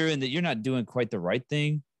yeah, you're not doing quite the right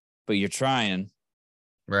thing, but you're trying.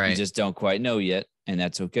 Right. You just don't quite know yet. And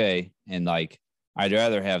that's okay. And like, I'd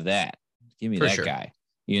rather have that. Give me that guy.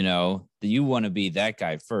 You know, you want to be that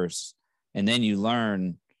guy first. And then you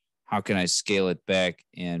learn, how can I scale it back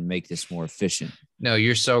and make this more efficient? No,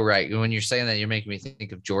 you're so right. When you're saying that, you're making me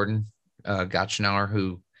think of Jordan Gotchnauer,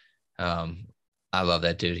 who I love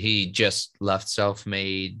that dude. He just left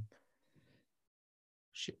Self-Made.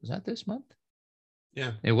 Shit, was that this month?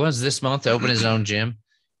 Yeah. It was this month to open his own gym.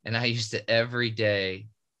 And I used to every day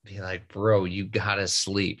be like, bro, you gotta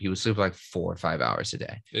sleep. He would sleep like 4 or 5 hours a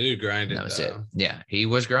day. The dude grinded. That was it. Yeah, he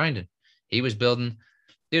was grinding. He was building.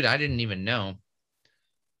 Dude, I didn't even know.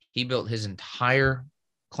 He built his entire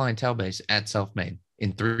clientele base at Self-Made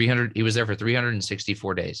in 300. He was there for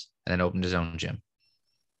 364 days and then opened his own gym.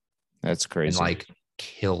 That's crazy. And like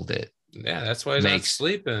killed it. Yeah, that's why he's not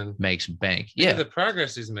sleeping. Makes bank. Yeah, the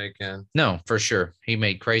progress he's making. No, for sure. He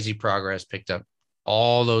made crazy progress, picked up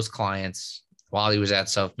all those clients while he was at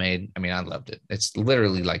Self-Made. I mean, I loved it. It's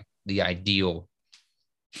literally like the ideal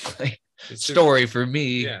story for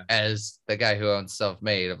me as the guy who owns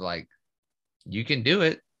Self-Made, of like, you can do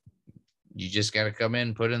it. You just got to come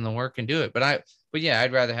in, put in the work and do it. But yeah,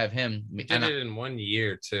 I'd rather have him. He did it in 1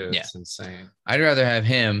 year too. Yeah. It's insane. I'd rather have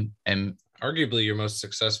him, and arguably your most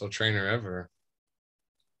successful trainer ever.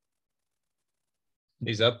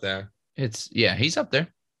 He's up there. He's up there.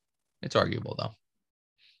 It's arguable though.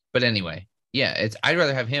 But anyway, yeah, I'd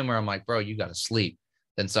rather have him where I'm like, bro, you got to sleep,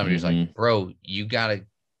 than somebody who's like, bro, you got to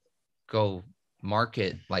go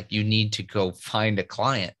market. Like you need to go find a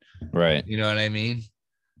client. Right. You know what I mean?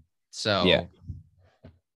 So yeah,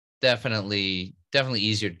 definitely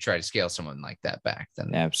easier to try to scale someone like that back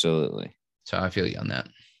than. Absolutely. So I feel you on that.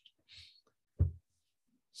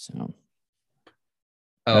 So.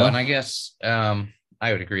 And I guess I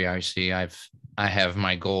would agree. Obviously, I have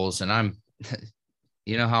my goals, and I'm,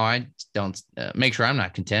 you know how I don't make sure I'm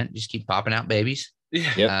not content. Just keep popping out babies.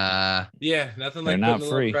 Yeah. Nothing like putting a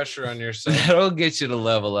little pressure on yourself. That'll get you to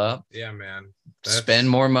level up. Yeah, man. Spend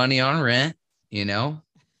more money on rent, you know?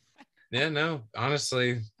 Yeah, no,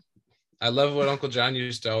 honestly, I love what Uncle John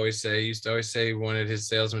used to always say. He used to always say he wanted his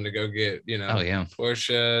salesman to go get,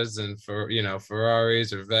 Porsches and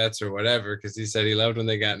Ferraris or Vets or whatever, because he said he loved when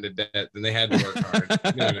they got into debt, then they had to work hard,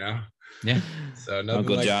 Yeah. So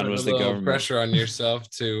Uncle John was the government. Pressure on yourself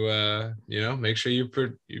to, make sure you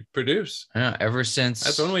produce. Yeah. Ever since.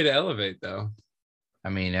 That's one way to elevate, though. I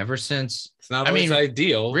mean, ever since. It's not always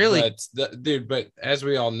ideal, really, but as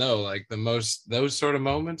we all know, like those sort of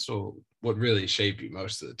moments would really shape you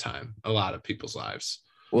most of the time. A lot of people's lives.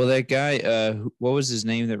 Well, that guy, what was his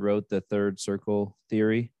name that wrote the third circle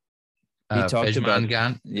theory? He talked about.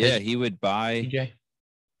 Yeah, he would buy. PJ?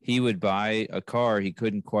 He would buy a car he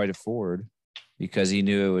couldn't quite afford because he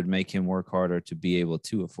knew it would make him work harder to be able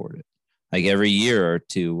to afford it. Like every year or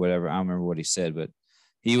two, whatever. I don't remember what he said, but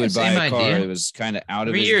he would buy a car that was kind of out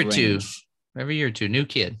of his range. Every year or two, new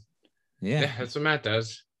kid. Yeah, that's what Matt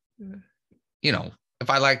does. You know, if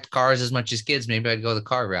I liked cars as much as kids, maybe I'd go the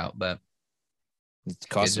car route, but it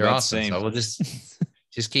costs about the same. So we'll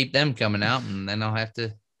just keep them coming out, and then I'll have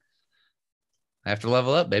to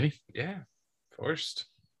level up, baby. Yeah, forced.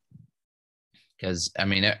 Because I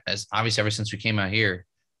mean, as obviously ever since we came out here,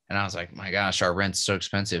 and I was like, my gosh, our rent's so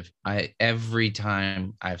expensive. Every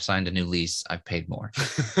time I've signed a new lease, I've paid more.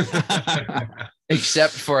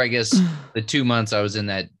 Except for, I guess, the 2 months I was in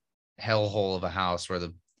that hellhole of a house where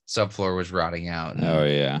the subfloor was rotting out. And, Oh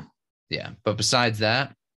yeah. yeah. But besides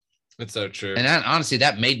that, That's so true. and that, honestly,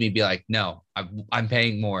 that made me be like, no, I'm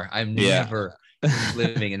paying more. I'm Yeah. never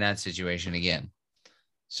living in that situation again.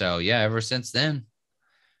 So yeah, ever since then,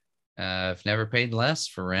 I've never paid less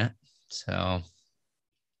for rent. So,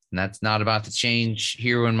 and that's not about to change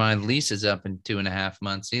here when my lease is up in 2.5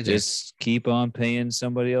 months either. Just keep on paying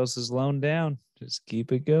somebody else's loan down. Just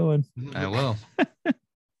keep it going. I will.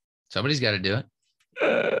 Somebody's got to do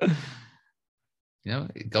it. You know,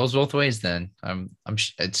 it goes both ways. Then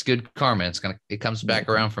it's good karma. It comes back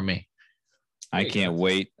around for me. I can't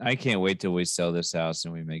wait. I can't wait till we sell this house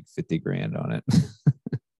and we make 50 grand on it.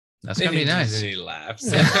 That's gonna be nice. And he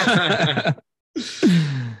laughs.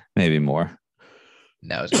 Maybe more.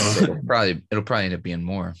 No, it'll probably end up being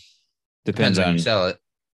more. Depends when on you sell it.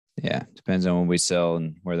 Yeah, depends on when we sell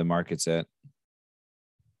and where the market's at.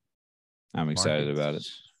 I'm excited about it.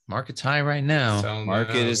 Market's high right now. Selling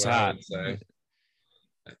Market now is what I hot. would say.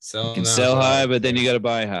 You Selling can now sell is what I high, would but then say. you got to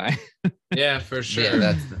buy high. Yeah, for sure. Yeah,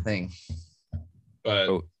 that's the thing. But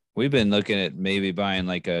Oh, we've been looking at maybe buying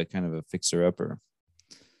like a kind of a fixer upper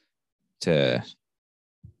to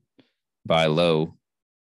buy low,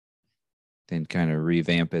 then kind of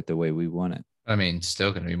revamp it the way we want it. I mean,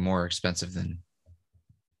 still going to be more expensive than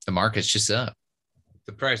the market's just up.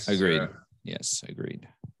 the price is Agreed. right. Yes, agreed.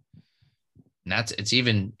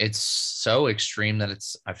 And it's so extreme that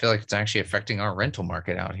I feel like it's actually affecting our rental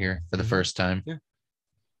market out here for the first time. Yeah.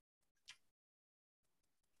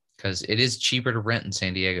 Because it is cheaper to rent in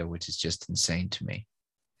San Diego, which is just insane to me.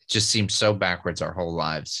 It just seems so backwards our whole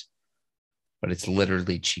lives, but it's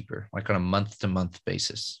literally cheaper, like on a month-to-month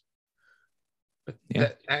basis. But Yeah.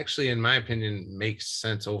 that actually, in my opinion, makes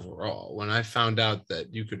sense overall. When I found out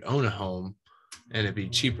that you could own a home and it'd be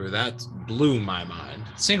cheaper, that blew my mind.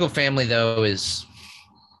 Single family, though,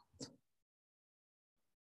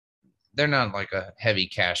 they're not like a heavy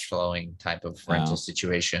cash flowing type of rental No.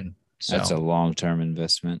 situation. So That's a long-term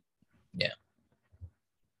investment. yeah.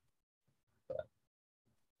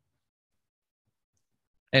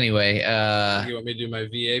 Anyway, You want me to do my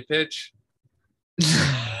VA pitch?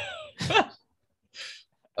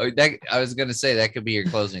 I was gonna say that could be your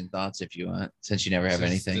closing thoughts if you want, since you never have Just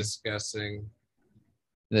anything. discussing.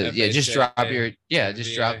 Yeah, just drop your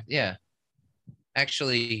VA. yeah.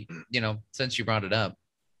 Actually, since you brought it up,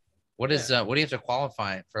 what do you have to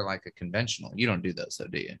qualify for, like a conventional? You don't do those though,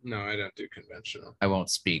 do you? No, I don't do conventional. I won't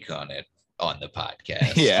speak on it on the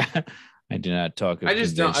podcast. Yeah. I do not talk. I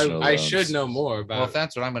just don't. conventional I loans. should know more about. Well, if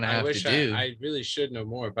that's what I'm gonna have to do, I really should know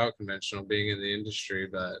more about conventional, being in the industry,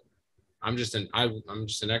 but I'm just an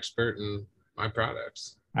expert in my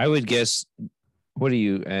products. I would guess. What are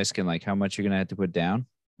you asking? Like how much you're gonna have to put down?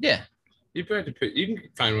 yeah. You can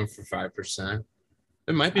find one for 5%.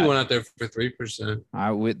 There might be one out there for 3%.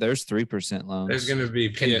 There's 3% loans. There's gonna be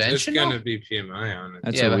Conventional? PMI on it.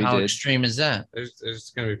 That's Yeah, what but we how did. extreme is that? It's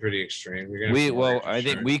gonna be pretty extreme. You're gonna have to Well, write I think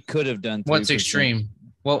insurance. we could have done. 3%. What's extreme?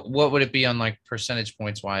 What would it be on, like, percentage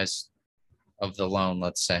points wise of the loan,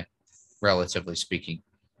 let's say, relatively speaking?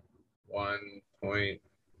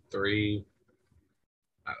 1.3.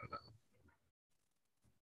 I don't know.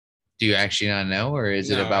 Do you actually not know, or is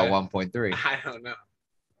it No, about I- 1.3? I don't know,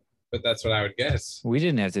 but that's what I would guess. We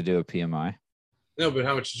didn't have to do a PMI. No, but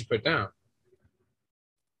how much did you put down?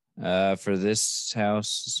 For this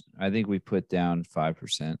house, I think we put down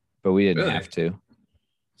 5%, but we didn't Really? have to.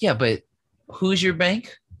 Yeah, but who's your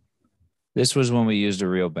bank? This was when we used a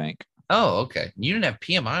real bank. Oh, okay. You didn't have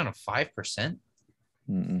PMI on a 5%?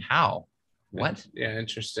 Mm-mm. How? What? Yeah,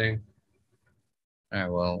 interesting. All right.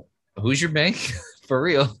 Well, who's your bank for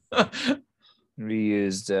real? We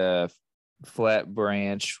used Flat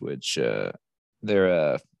Branch, which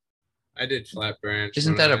they're I did Flat Branch.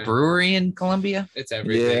 Isn't when that a brewery in Colombia? It's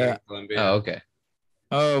everything Yeah. in Colombia. Oh, okay.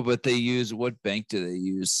 but they use what bank do they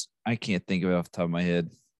use? I can't think of it off the top of my head.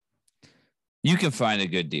 You can find a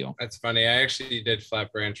good deal. That's funny. I actually did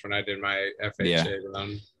Flat Branch when I did my FHA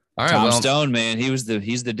loan. All right. Tom Well, Stone, man, he's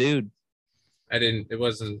the dude. I didn't. He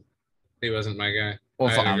wasn't my guy. Well,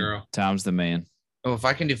 I had a fine. girl. Tom's the man. if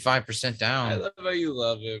I can do 5% I down, love how you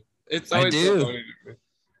love it. It's I always so do. funny to me.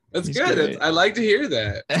 That's He's good. great. I like to hear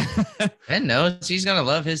that. Ben knows he's gonna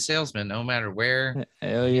love his salesman no matter where.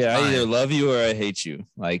 Hell yeah. I either Fine. love you or I hate you.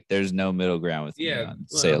 Like there's no middle ground with me Yeah, on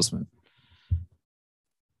well. salesman.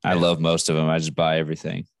 I love most of them. I just buy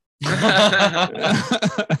everything.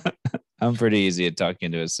 I'm pretty easy at talking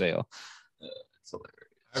into a sale. It's hilarious.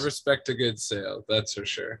 I respect a good sale. That's for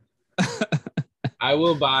sure. I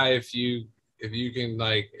will buy if you can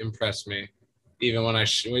like impress me, even when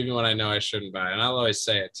I know I shouldn't buy. And I'll always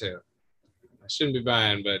say it too. shouldn't be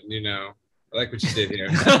buying, but I like what you did here.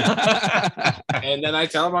 And then I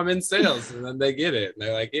tell them I'm in sales, and then they get it. And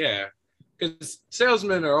they're like, yeah. Because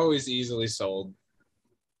salesmen are always easily sold.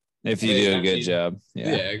 If you do a good job. Yeah,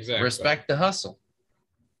 Yeah, exactly. Respect the hustle.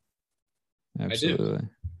 absolutely.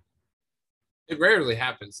 It rarely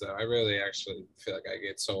happens, though. I rarely actually feel like I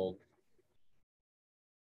get sold.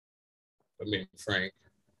 I mean, Frank.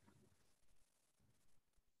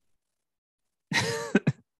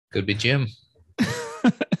 Could be Jim.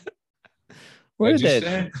 Where What'd you did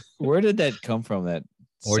say? where did that come from? That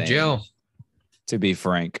Or saying? Joe. To be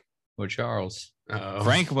frank, Or Charles. Oh.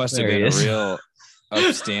 Frank must have There he been a is. real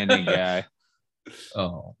upstanding guy.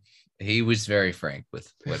 Oh, he was very frank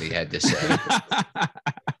with what he had to say.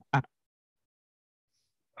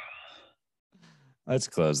 Let's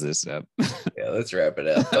close this up. Yeah, let's wrap it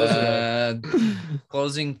up.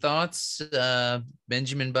 Closing thoughts,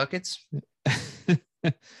 Benjamin Buckets.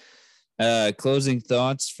 Closing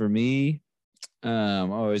thoughts for me.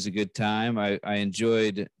 Always a good time. I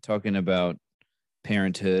enjoyed talking about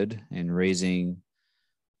parenthood and raising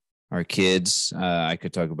our kids. I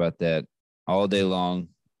could talk about that all day long.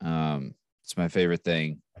 It's my favorite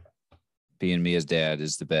thing. Being me as dad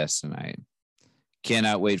is the best, and I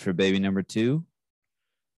cannot wait for baby number 2.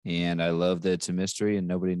 And I love that it's a mystery and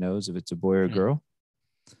nobody knows if it's a boy or girl.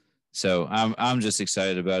 So I'm just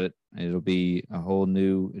excited about it. It'll be a whole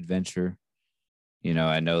new adventure.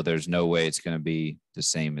 I know there's no way it's going to be the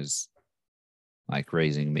same as like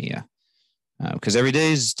raising Mia, because every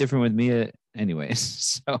day is different with Mia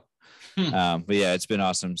anyways. So, but yeah, it's been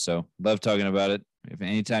awesome. So love talking about it. If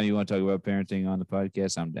anytime you want to talk about parenting on the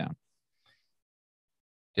podcast, I'm down.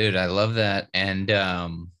 Dude, I love that. And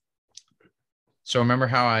so remember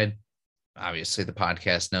how obviously the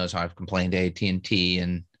podcast knows how I've complained to AT&T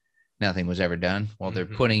and nothing was ever done. Well, they're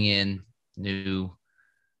putting in new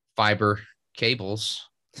fiber cables.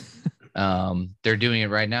 They're doing it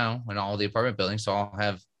right now in all the apartment buildings, so I'll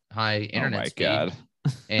have high internet speed. God.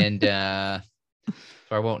 And so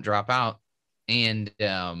I won't drop out. And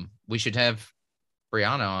we should have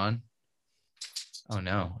Brianna on. Oh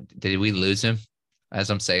no, did we lose him as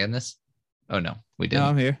I'm saying this? Oh no, we didn't. No,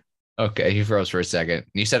 I'm here. Okay, he froze for a second.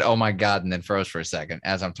 You said, "Oh my God," and then froze for a second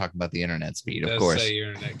as I'm talking about the internet speed. Of course, say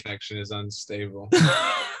your internet connection is unstable.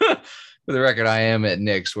 For the record, I am at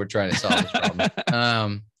Nick's. We're trying to solve this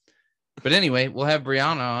problem. But anyway, we'll have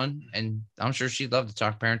Brianna on, and I'm sure she'd love to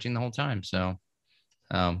talk parenting the whole time. So,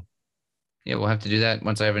 yeah, we'll have to do that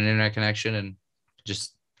once I have an internet connection and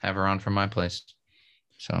just have her on from my place.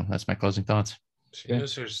 So that's my closing thoughts. She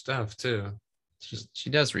knows her stuff too. She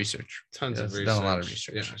does research. Tons of research. Done a lot of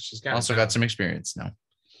research. Yeah, she's got also got some experience now.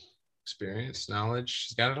 Experience, knowledge.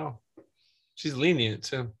 She's got it all. She's lenient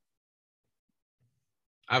too.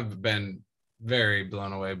 I've been very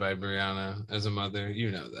blown away by Brianna as a mother. You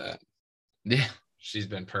know that. Yeah. She's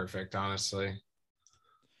been perfect, honestly.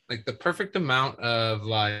 Like the perfect amount of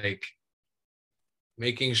like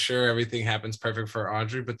making sure everything happens perfect for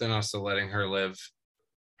Audrey, but then also letting her live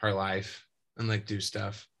her life and like do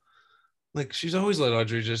stuff. Like she's always let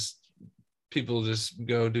Audrey people just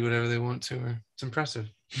go do whatever they want to her. It's impressive.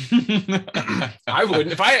 I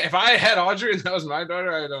wouldn't. If I had Audrey and that was my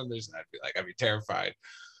daughter, I don't understand. I'd be terrified.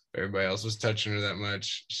 Everybody else was touching her that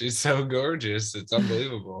much. She's so gorgeous. It's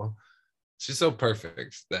unbelievable. She's so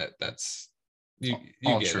perfect that's you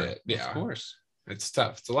get true. it. Yeah, of course. It's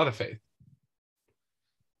tough. It's a lot of faith.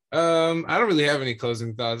 I don't really have any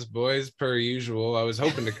closing thoughts, boys. Per usual, I was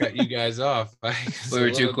hoping to cut you guys off. We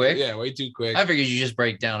were too quick. Yeah, way too quick. I figured you just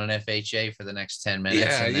break down an FHA for the next 10 minutes.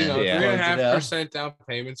 Yeah, and then 3.5% down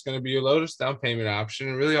payment is going to be your lowest down payment option.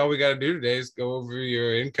 And really, all we got to do today is go over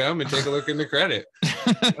your income and take a look into credit.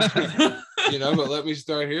 But let me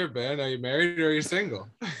start here, Ben. Are you married or are you single?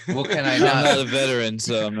 What can I I'm not? not a veteran,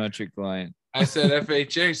 so I'm not your client. I said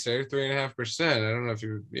FHA, sir, 3.5%. I don't know if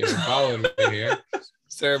you're following me here.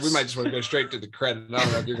 Sir, we might just want to go straight to the credit. I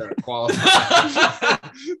don't know if you're going to qualify.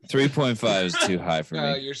 3.5 is too high for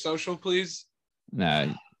me. Your social, please? Nah,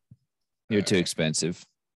 you're too expensive.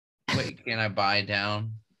 Wait, can I buy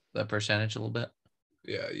down the percentage a little bit?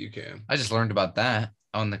 Yeah, you can. I just learned about that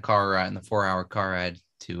on the car ride, in the 4-hour car ride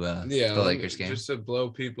to the Lakers game. Just to blow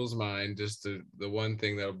people's mind, just the one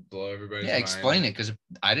thing that'll blow everybody's mind. Yeah, explain it, because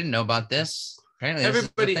I didn't know about this.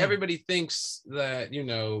 Apparently, everybody thinks that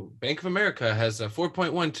Bank of America has a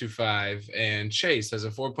 4.125 and Chase has a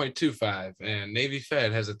 4.25 and Navy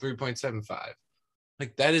Fed has a 3.75.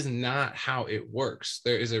 Like that is not how it works.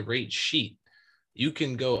 There is a rate sheet. You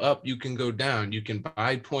can go up, you can go down, you can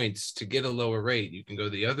buy points to get a lower rate. You can go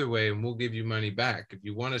the other way and we'll give you money back. If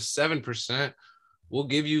you want a 7%, we'll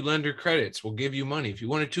give you lender credits. We'll give you money. If you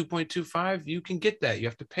want a 2.25, you can get that. You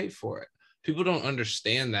have to pay for it. People don't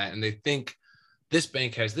understand that. And they think this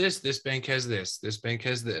bank has this bank has this bank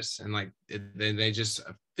has this. And like, then they just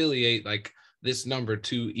affiliate like this number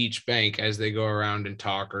to each bank as they go around and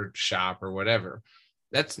talk or shop or whatever.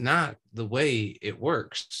 That's not the way it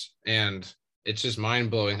works. And it's just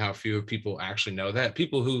mind blowing how few people actually know that.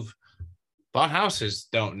 People who've bought houses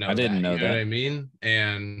don't know. I didn't know you know that. what I mean?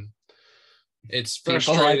 And it's People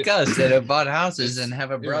frustrating. like us that have bought houses and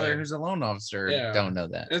have a brother yeah. who's a loan officer Yeah. don't know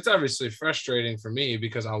that. It's obviously frustrating for me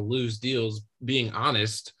because I'll lose deals being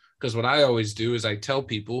honest. Because what I always do is I tell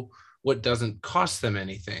people what doesn't cost them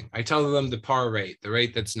anything. I tell them the par rate, the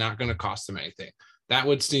rate that's not going to cost them anything. That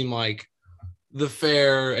would seem like the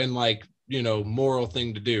fair and like, you know, moral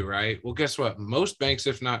thing to do, right? Well, guess what? Most banks,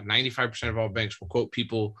 if not 95% of all banks, will quote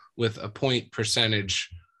people with a point percentage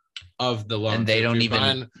of the loan. And they don't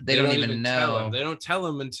even know. They don't tell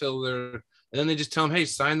them until they're, and then they just tell them, hey,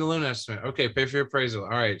 sign the loan estimate. Okay, pay for your appraisal.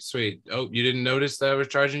 All right, sweet. Oh, you didn't notice that I was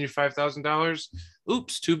charging you $5,000?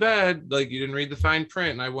 Oops, too bad. Like you didn't read the fine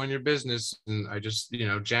print and I won your business and I just, you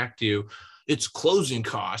know, jacked you. It's closing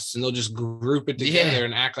costs, and they'll just group it together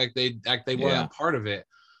and act like they weren't a part of it.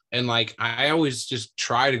 And like, I always just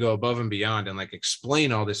try to go above and beyond and like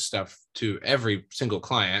explain all this stuff to every single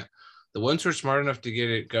client. The ones who are smart enough to get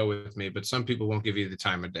it go with me, but some people won't give you the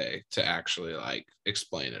time of day to actually like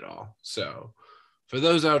explain it all. So for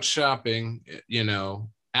those out shopping, you know,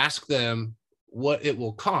 ask them what it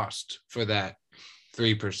will cost for that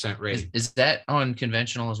 3% rate. Is that on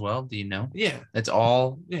conventional as well? Do you know? Yeah. It's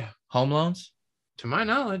all home loans? To my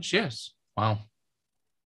knowledge, yes. Wow.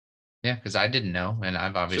 Yeah, because I didn't know, and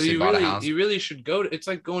I've obviously bought a house. You really should go to. It's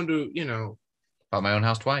like going to, you know, bought my own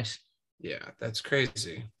house twice. Yeah, that's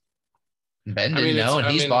crazy. Ben didn't know, and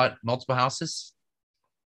he's bought multiple houses.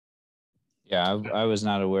 Yeah, I was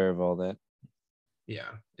not aware of all that. Yeah,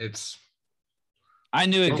 it's. I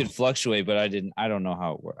knew it could fluctuate, but I don't know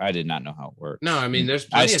how it worked. I did not know how it worked. No, I mean, there's.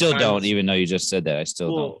 I still don't, even though you just said that. I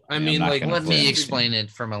still don't. I mean, like, let me explain it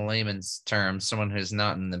from a layman's terms. Someone who's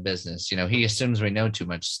not in the business, you know, he assumes we know too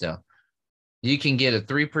much still. You can get a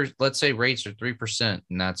 3%, let's say rates are 3%,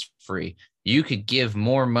 and that's free. You could give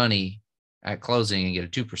more money at closing and get a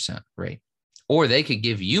 2% rate, or they could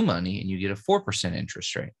give you money and you get a 4%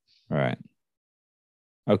 interest rate. Right.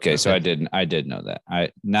 Okay, so I did know that.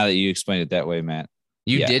 Now that you explained it that way, Matt.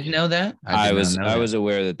 You did know that? I was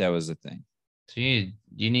aware that was a thing. So you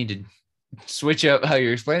need to switch up how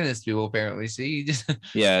you're explaining this to people. Apparently, see, you just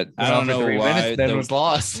I don't know why. Then was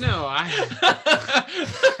lost. No,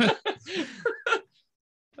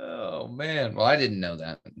 Oh man, well I didn't know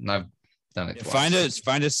that. I've done it twice.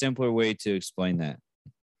 Find a simpler way to explain that.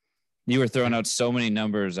 You were throwing out so many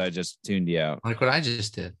numbers, I just tuned you out. Like what I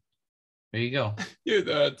just did. There you go. You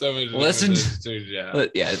thought so much. Listen,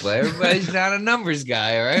 everybody's not a numbers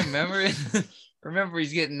guy, all right? Remember,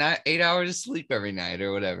 he's getting 8 hours of sleep every night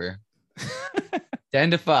or whatever.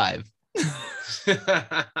 10 to 5.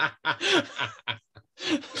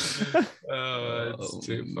 Oh, that's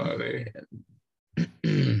too funny.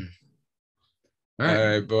 All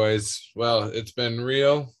right, boys. Well, it's been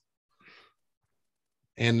real.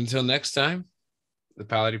 And until next time, the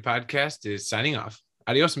Paladin Podcast is signing off.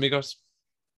 Adios, amigos.